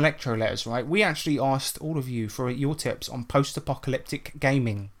do some electro letters, right? We actually asked all of you for your tips on post-apocalyptic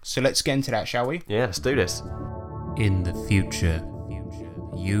gaming. So let's get into that, shall we? Yeah, let's do this. In the future,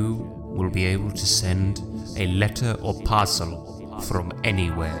 you will be able to send a letter or parcel from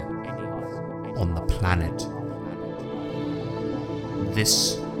anywhere on the planet.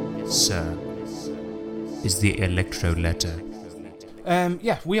 This, sir, is the electro letter.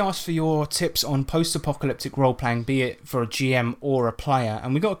 We asked for your tips on post-apocalyptic role-playing, be it for a GM or a player,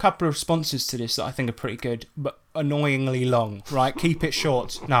 and we got a couple of responses to this that I think are pretty good, but annoyingly long, right? Keep it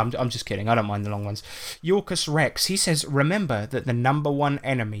short. No, I'm just kidding. I don't mind the long ones. Yorkus Rex, he says, remember that the number one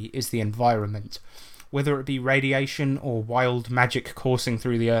enemy is the environment. Whether it be radiation or wild magic coursing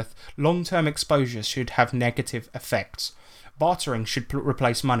through the earth, long-term exposure should have negative effects. Bartering should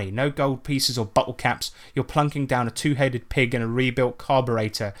replace money. No gold pieces or bottle caps. You're plunking down a two-headed pig and a rebuilt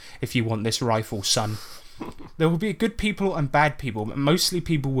carburetor if you want this rifle, son. There will be good people and bad people, but mostly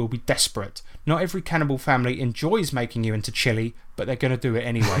people will be desperate. Not every cannibal family enjoys making you into chili, but they're going to do it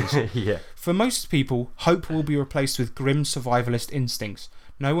anyways. Yeah. For most people, hope will be replaced with grim survivalist instincts.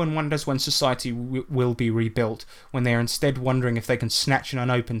 No one wonders when society will be rebuilt, when they are instead wondering if they can snatch an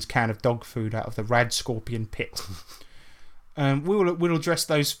unopened can of dog food out of the rad scorpion pit. We'll address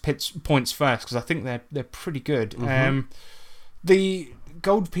those points first, because I think they're pretty good. The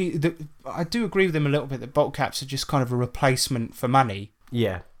gold I do agree with them a little bit that bottle caps are just kind of a replacement for money.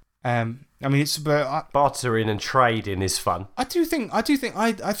 Yeah. I mean, bartering and trading is fun. I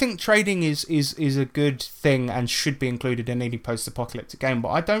think trading is a good thing and should be included in any post-apocalyptic game, but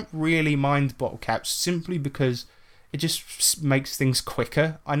I don't really mind bottle caps simply because it just makes things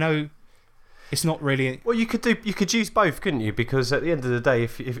quicker. I know it's not really. Well, you could use both, couldn't you? Because at the end of the day,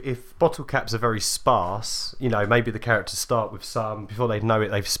 if bottle caps are very sparse, maybe the characters start with some, before they know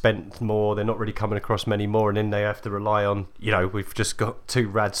it, they've spent more. They're not really coming across many more, and then they have to rely on. We've just got 2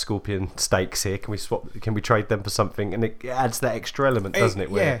 rad scorpion steaks here. Can we swap? Can we trade them for something? And it adds that extra element, doesn't it?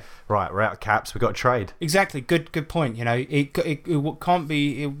 Yeah. Right, we're out of caps. We've got to trade. Exactly. Good point. It can't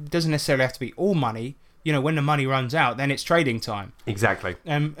be. It doesn't necessarily have to be all money. When the money runs out, then it's trading time. Exactly.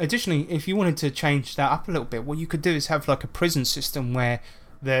 Additionally, if you wanted to change that up a little bit, what you could do is have like a prison system where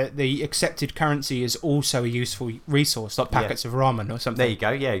the accepted currency is also a useful resource, like packets of ramen or something. There you go.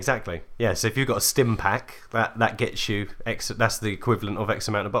 Yeah, exactly. Yeah, so if you've got a stim pack, that gets you that's the equivalent of X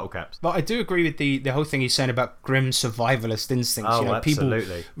amount of bottle caps. But I do agree with the whole thing he's saying about grim survivalist instincts. Oh,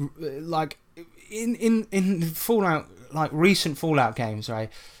 absolutely. People, like in Fallout, like recent Fallout games,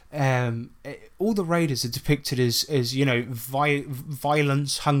 right? All the raiders are depicted as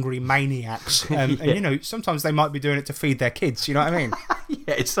violence-hungry maniacs, and sometimes they might be doing it to feed their kids. You know what I mean?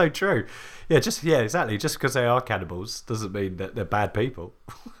 Yeah, it's so true. Exactly. Just because they are cannibals doesn't mean that they're bad people.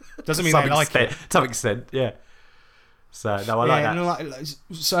 Doesn't mean they like it. To some extent, yeah. So no, I like that.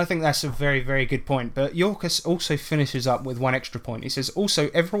 So I think that's a very, very good point. But Yorkus also finishes up with one extra point. He says, also,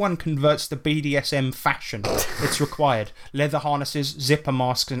 everyone converts to BDSM fashion. It's required. Leather harnesses, zipper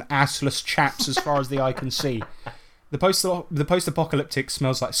masks, and assless chaps as far as the eye can see. The post-apocalyptic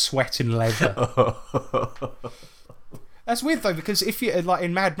smells like sweat and leather. That's weird though, because if you like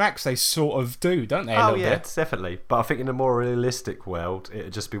in Mad Max, they sort of do, don't they? Oh yeah, definitely. But I think in a more realistic world,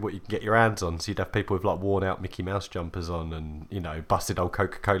 it'd just be what you can get your hands on. So you'd have people with like worn out Mickey Mouse jumpers on, and busted old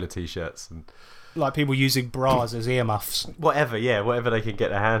Coca-Cola t-shirts, and like people using bras as earmuffs. Whatever they can get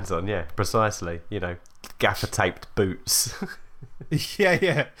their hands on. Yeah, precisely. Gaffer taped boots.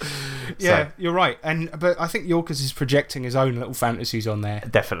 Yeah. So, you're right. But I think Yorkus is projecting his own little fantasies on there.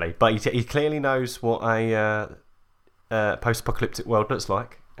 Definitely, but he clearly knows what a post-apocalyptic world looks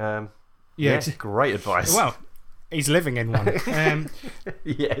like. Great advice. Well, he's living in one.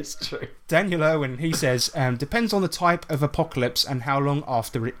 Yeah, it's true. Daniel Irwin, he says, depends on the type of apocalypse and how long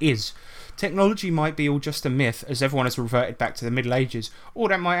after it is. Technology might be all just a myth, as everyone has reverted back to the Middle Ages, or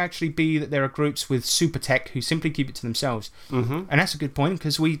that might actually be that there are groups with super tech who simply keep it to themselves. And that's a good point,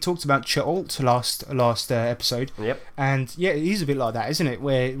 because we talked about Ch'alt last episode. Yep. And yeah, it is a bit like that, isn't it?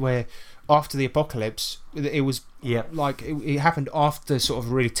 Where after the apocalypse, it was like it happened after sort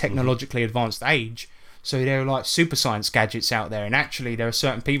of really technologically advanced age. So there are like super science gadgets out there, and actually there are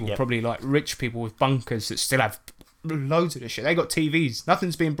certain people, probably like rich people with bunkers, that still have loads of this shit. They got TVs.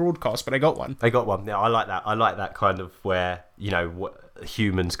 Nothing's being broadcast, but they got one. Yeah, I like that. I like that kind of where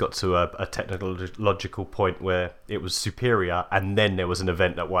humans got to a technological point where it was superior, and then there was an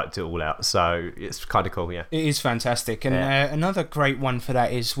event that wiped it all out. So it's kind of cool. Yeah, it is fantastic. And another great one for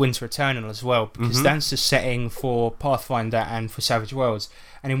that is Winter Eternal as well, because that's the setting for Pathfinder and for Savage Worlds.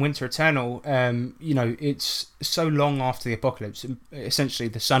 And in Winter Eternal, it's so long after the apocalypse. Essentially,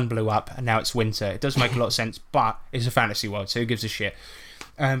 the sun blew up, and now it's winter. It does make a lot of sense, but it's a fantasy world, so who gives a shit?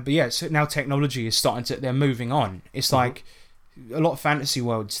 But yeah, so now technology is starting to. They're moving on. It's like a lot of fantasy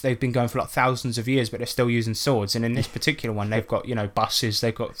worlds, they've been going for like thousands of years, but they're still using swords. And in this particular one, they've got buses,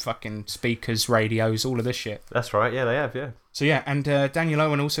 they've got fucking speakers, radios, all of this shit. That's right. Yeah, they have. Yeah. So yeah, and Daniel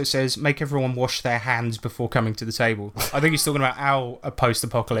Owen also says, make everyone wash their hands before coming to the table. I think he's talking about our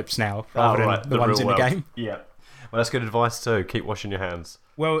post-apocalypse now, rather than the ones in the game. Yeah. Well, that's good advice too. Keep washing your hands.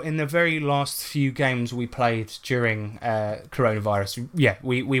 Well, in the very last few games we played during coronavirus,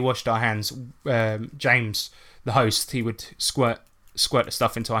 we washed our hands. James, the host, he would squirt the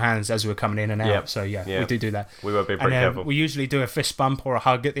stuff into our hands as we were coming in and out. Yep. So we do that. We were being pretty careful. We usually do a fist bump or a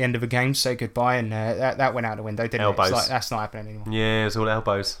hug at the end of a game to say goodbye, and that went out the window, didn't elbows. it? It's like, that's not happening anymore. Yeah, it's all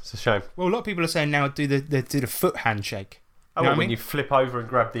elbows. It's a shame. Well, a lot of people are saying now do the foot handshake. Oh, when you flip over and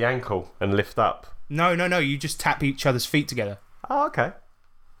grab the ankle and lift up? No. You just tap each other's feet together. Oh, okay.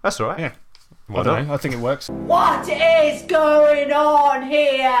 That's all right. Yeah. I don't know. I think it works. What is going on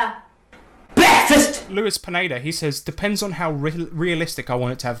here? Breakfast! Luis Pineda, he says, depends on how realistic I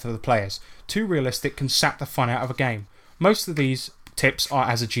want it to have for the players. Too realistic can sap the fun out of a game. Most of these tips are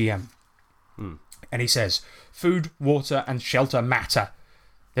as a GM. And he says, food, water, and shelter matter.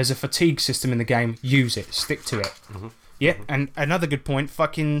 There's a fatigue system in the game. Use it. Stick to it. Yeah, and another good point,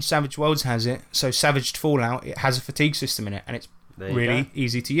 fucking Savage Worlds has it. So Savage Fallout, it has a fatigue system in it, and it's really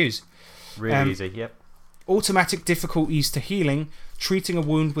easy to use. Really easy, yep. Automatic difficulties to healing. Treating a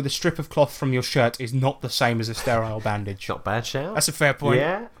wound with a strip of cloth from your shirt is not the same as a sterile bandage. Not bad shout. That's a fair point.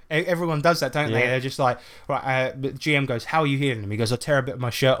 Yeah. Everyone does that, don't they? They're just like, right, the GM goes, how are you healing him? He goes, I'll tear a bit of my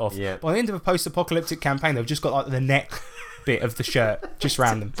shirt off. Yeah. By the end of a post-apocalyptic campaign, they've just got like the neck bit of the shirt just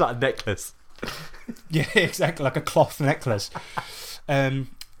round them. It's like a necklace. Yeah, exactly, like a cloth necklace.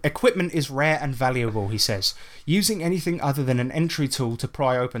 Equipment is rare and valuable, he says. Using anything other than an entry tool to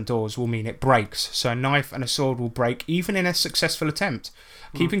pry open doors will mean it breaks, so a knife and a sword will break even in a successful attempt.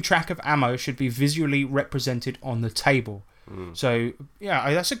 Keeping track of ammo should be visually represented on the table. So,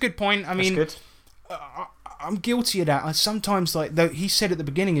 yeah, that's a good point. I mean, That's good. I'm guilty of that. I sometimes, like, though he said at the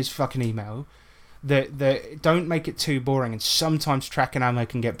beginning of his fucking email that don't make it too boring, and sometimes tracking ammo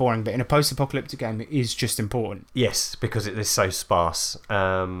can get boring, but in a post-apocalyptic game it is just important. Yes, because it is so sparse.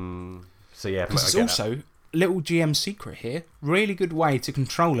 So yeah, because it's also little GM secret here. Really good way to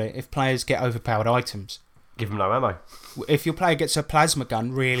control it if players get overpowered items. Give them no ammo. If your player gets a plasma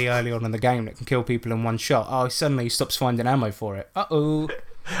gun really early on in the game that can kill people in one shot, suddenly he stops finding ammo for it. Uh-oh,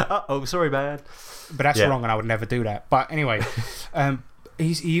 sorry, man. But that's wrong, and I would never do that. But anyway,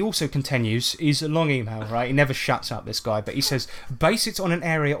 he also continues. He's a long email, right? He never shuts up, this guy. But he says, base it on an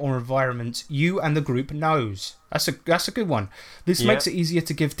area or environment you and the group knows. That's a good one. This makes it easier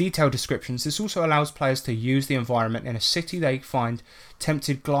to give detailed descriptions. This also allows players to use the environment in a city they find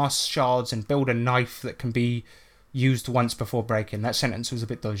tempted glass shards and build a knife that can be used once before breaking. That sentence was a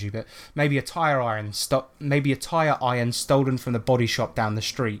bit dodgy, but maybe a tire iron stolen from the body shop down the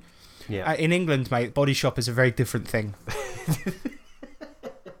street. Yeah. In England, mate, body shop is a very different thing.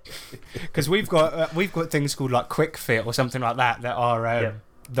 Because we've got things called like Quick Fit or something like that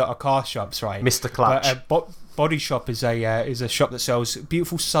are car shops, right? Mr. Clutch. But body shop is a shop that sells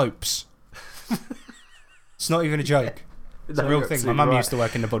beautiful soaps. It's not even a joke. It's a real thing. My mum used to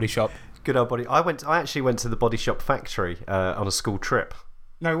work in the body shop. Good old body. I actually went to the Body Shop factory on a school trip.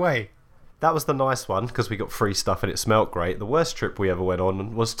 No way. That was the nice one because we got free stuff and it smelt great. The worst trip we ever went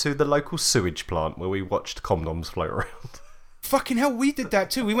on was to the local sewage plant where we watched condoms float around. Fucking hell, we did that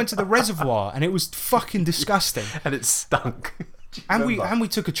too. We went to the reservoir and it was fucking disgusting. And it stunk. And we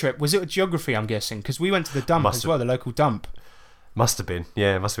took a trip. Was it a geography, I'm guessing? Because we went to the dump as well, the local dump. Must have been.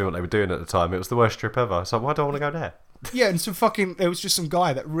 Yeah, it must have been what they were doing at the time. It was the worst trip ever. So why do I want to go there? Yeah, and there was just some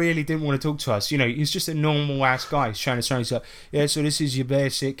guy that really didn't want to talk to us. You know, he's just a normal ass guy. He's showing us around. He's like, yeah, so this is your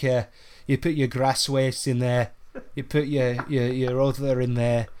basic, you put your grass waste in there, you put your other in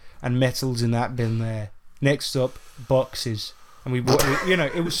there, and metals in that bin there. Next up, boxes. And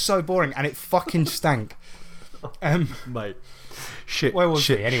it was so boring, and it fucking stank. Mate, shit. Where was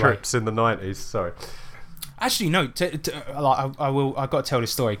shit we anyway? Trips in the 90s. Sorry. Actually, no. I got to tell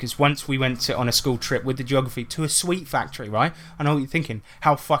this story because once we went on a school trip with the geography to a sweet factory, right? I know what you're thinking.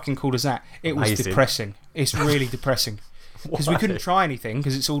 How fucking cool is that? It was depressing. It's really depressing because we couldn't try anything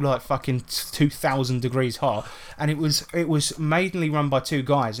because it's all like fucking 2,000 degrees hot, and it was mainly run by two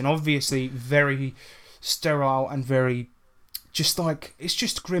guys, and obviously very sterile and very. Just like, it's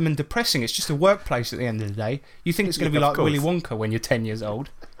just grim and depressing. It's just a workplace at the end of the day. You think it's going to be like Willy Wonka when you're 10 years old.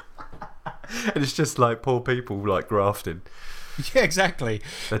 And it's just like poor people like grafting. Yeah, exactly.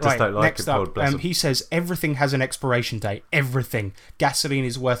 They just don't like next it. Up, bless them. he says everything has an expiration date. Everything. Gasoline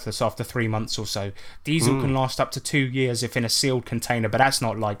is worthless after 3 months or so. Diesel can last up to 2 years if in a sealed container, but that's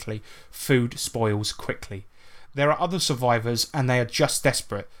not likely. Food spoils quickly. There are other survivors, and they are just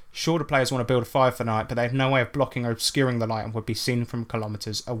desperate. Sure, the players want to build a fire for the night, but they have no way of blocking or obscuring the light and would be seen from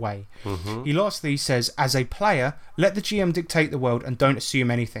kilometres away. He lastly says, as a player, let the GM dictate the world and don't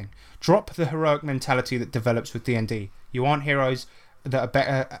assume anything. Drop the heroic mentality that develops with D&D. You aren't heroes that are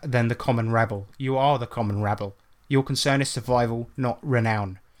better than the common rabble. You are the common rabble. Your concern is survival, not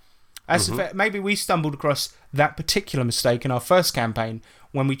renown. Maybe we stumbled across that particular mistake in our first campaign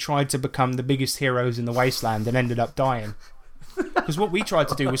when we tried to become the biggest heroes in the wasteland and ended up dying. Because what we tried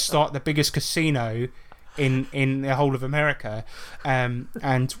to do was start the biggest casino in the whole of America, and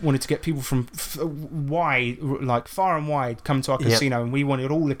wanted to get people from far and wide, come to our casino, and we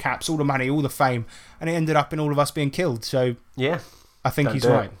wanted all the caps, all the money, all the fame, and it ended up in all of us being killed. So yeah, I think he's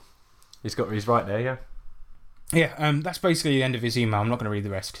right. He's right there, yeah. Yeah, that's basically the end of his email. I'm not going to read the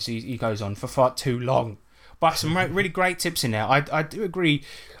rest because he goes on for far too long. But some really great tips in there. I do agree.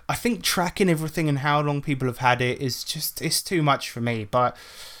 I think tracking everything and how long people have had it is just, it's too much for me. But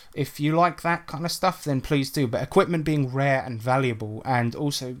if you like that kind of stuff, then please do. But equipment being rare and valuable, and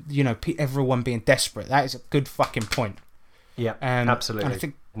also, you know, everyone being desperate, that is a good fucking point. Yeah, absolutely. And I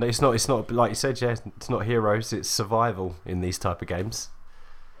think no, it's not like you said. Yeah, it's not heroes. It's survival in these type of games.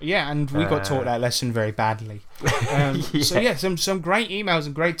 yeah, and we got taught that lesson very badly. So yeah, some great emails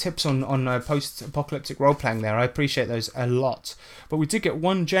and great tips on post-apocalyptic role-playing there. I appreciate those a lot. But we did get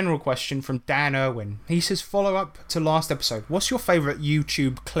one general question from Dan Irwin. He says, follow up to last episode, what's your favourite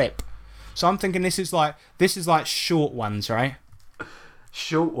YouTube clip? So I'm thinking this is like short ones, right?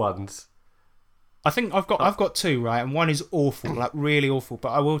 Short ones. I think I've got two, right? And one is awful, like really awful. But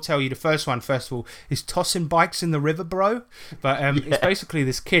I will tell you the first one, first of all, is tossing bikes in the river, bro. But it's basically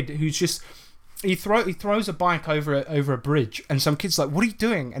this kid who's just... He throws a bike over a bridge, and some kid's like, what are you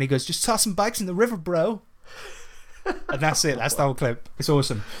doing? And he goes, just tossing bikes in the river, bro. And that's it. That's the whole clip. It's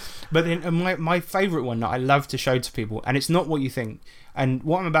awesome. But then my favourite one that I love to show to people, and it's not what you think, and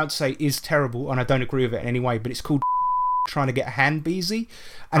what I'm about to say is terrible, and I don't agree with it in any way, but it's called trying to get a hand beezy,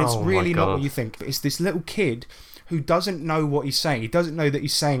 and it's really not what you think. But it's this little kid who doesn't know what he's saying. He doesn't know that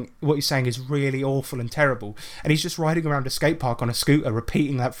what he's saying is really awful and terrible, and he's just riding around a skate park on a scooter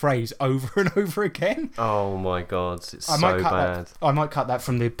repeating that phrase over and over again. Oh my god, it's so bad. I might cut that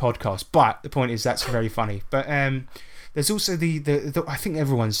from the podcast, but the point is that's very funny. But there's also the I think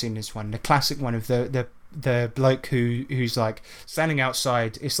everyone's seen this one, the classic one of the bloke who's like standing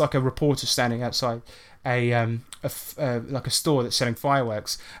outside. It's like a reporter standing outside like a store that's selling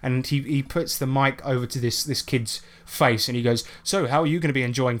fireworks, and he puts the mic over to this kid's face, and he goes, so how are you going to be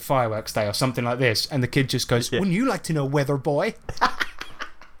enjoying fireworks day, or something like this, and the kid just goes, wouldn't you like to know, weather boy?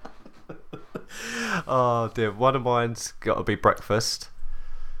 Oh dear, one of mine's got to be breakfast.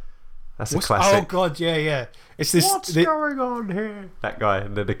 That's a classic. Oh god, yeah. It's this. What's going on here? That guy,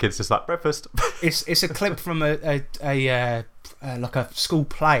 and then the kid's just like, breakfast. It's a clip from a like a school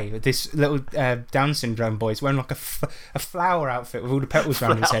play. This little Down syndrome boy is wearing like a flower outfit with all the petals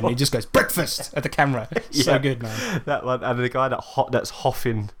around his head, and he just goes breakfast at the camera. So good, man. That one, and the guy that's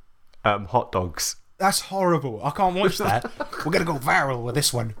hoffing hot dogs. That's horrible. I can't watch that. We're gonna go viral with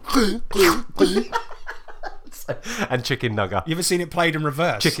this one. And chicken nugget. You ever seen it played in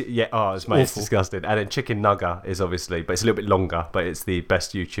reverse? It's disgusting. And then chicken nugget is obviously, but it's a little bit longer, but it's the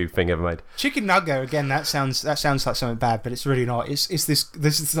best YouTube thing ever made. Chicken nugget, again, that sounds like something bad, but it's really not. This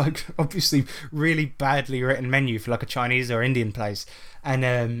is like obviously really badly written menu for like a Chinese or Indian place,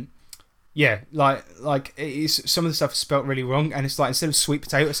 and like it's, some of the stuff is spelt really wrong, and it's like instead of sweet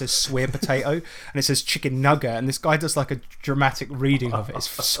potato it says swear potato, and it says chicken nugget, and this guy does like a dramatic reading of it. It's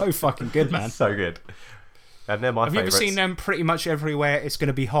so fucking good, man. So good. And they're my favourites. Have you ever seen them pretty much everywhere it's going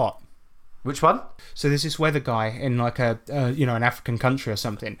to be hot? Which one? So there's this weather guy in like an African country or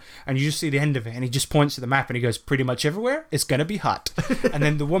something, and you just see the end of it, and he just points to the map and he goes, pretty much everywhere it's going to be hot. And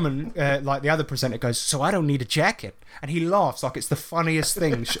then the woman, like the other presenter, goes, so I don't need a jacket. And he laughs like it's the funniest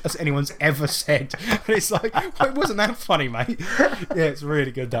thing anyone's ever said. And it's like, well, wasn't that funny, mate? Yeah, it's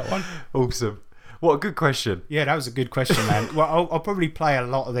really good, that one. Awesome. What a good question. Yeah, that was a good question, man. Well, I'll probably play a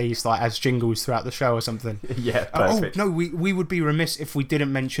lot of these like as jingles throughout the show or something. Yeah, perfect. Oh, no, we would be remiss if we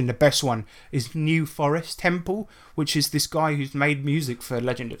didn't mention the best one is New Forest Temple, which is this guy who's made music for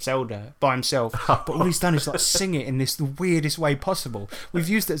Legend of Zelda by himself. But all he's done is like sing it in this the weirdest way possible. We've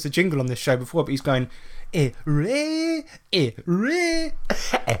used it as a jingle on this show before, but he's going, re. The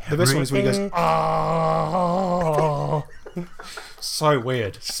best one is when he goes, oh. So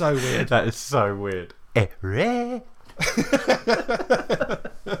weird. That is so weird.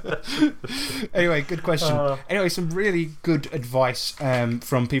 Anyway, good question. Anyway, some really good advice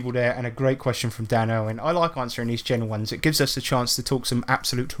from people there, and a great question from Dan Owen. I like answering these general ones. It gives us a chance to talk some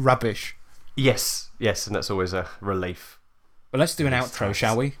absolute rubbish. Yes, and that's always a relief. Well, let's do an outro,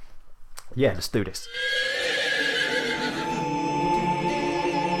 shall we? Yeah, let's do this.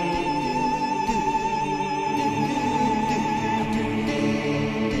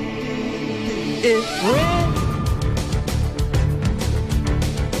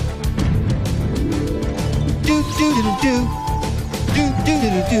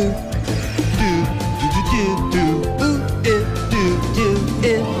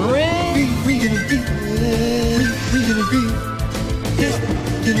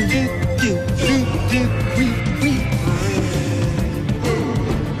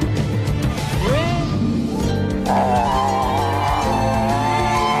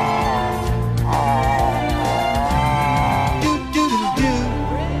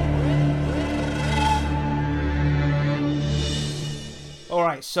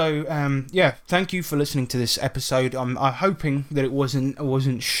 Right, so thank you for listening to this episode. I'm hoping that it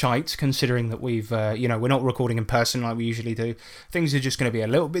wasn't shite, considering that we've we're not recording in person like we usually do. Things are just going to be a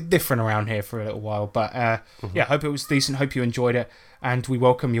little bit different around here for a little while, but hope it was decent. Hope you enjoyed it, and we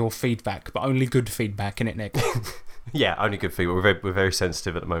welcome your feedback, but only good feedback, innit, Nick? Yeah, only good feedback. We're very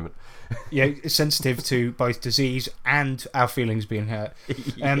sensitive at the moment. Yeah, sensitive to both disease and our feelings being hurt.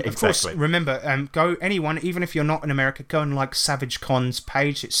 Exactly. Of course, remember, go anyone, even if you're not in America, go and like Savage Con's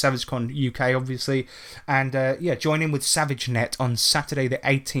page. It's Savage Con UK, obviously, and join in with SavageNet on Saturday, the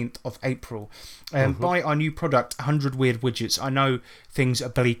 18th of April. Buy our new product, 100 Weird Widgets. I know things are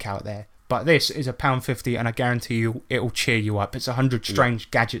bleak out there, but this is £1.50, and I guarantee you it'll cheer you up. It's 100 strange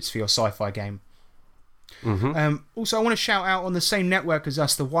gadgets for your sci-fi game. Also, I want to shout out on the same network as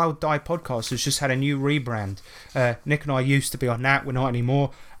us, the Wild Die podcast has just had a new rebrand. Nick and I used to be on that, we're not anymore,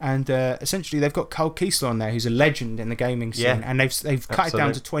 and essentially they've got Carl Kiesler on there, who's a legend in the gaming scene, and they've cut it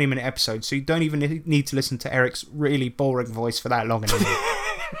down to 20-minute episodes, so you don't even need to listen to Eric's really boring voice for that long anymore.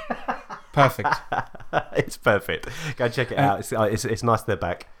 Perfect. It's perfect. Go check it out. It's nice they're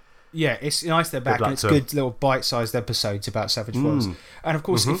back. Yeah, it's nice they're back, and it's good little bite-sized episodes about Savage Worlds. And of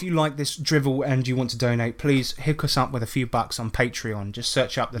course, if you like this drivel and you want to donate, please hook us up with a few bucks on Patreon. Just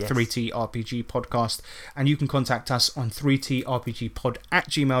search up the 3T RPG podcast, and you can contact us on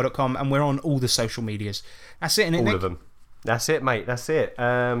 3trpgpod@gmail.com, and we're on all the social medias. That's it, innit, Nick? All of them. That's it, mate. That's it.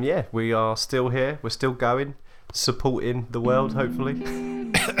 We are still here. We're still going, supporting the world, hopefully.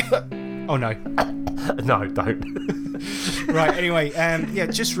 Oh, no. No, don't. Right, anyway,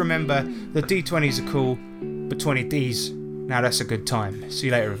 just remember the D20s are cool, but 20Ds, now that's a good time. See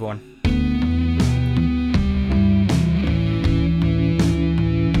you later, everyone.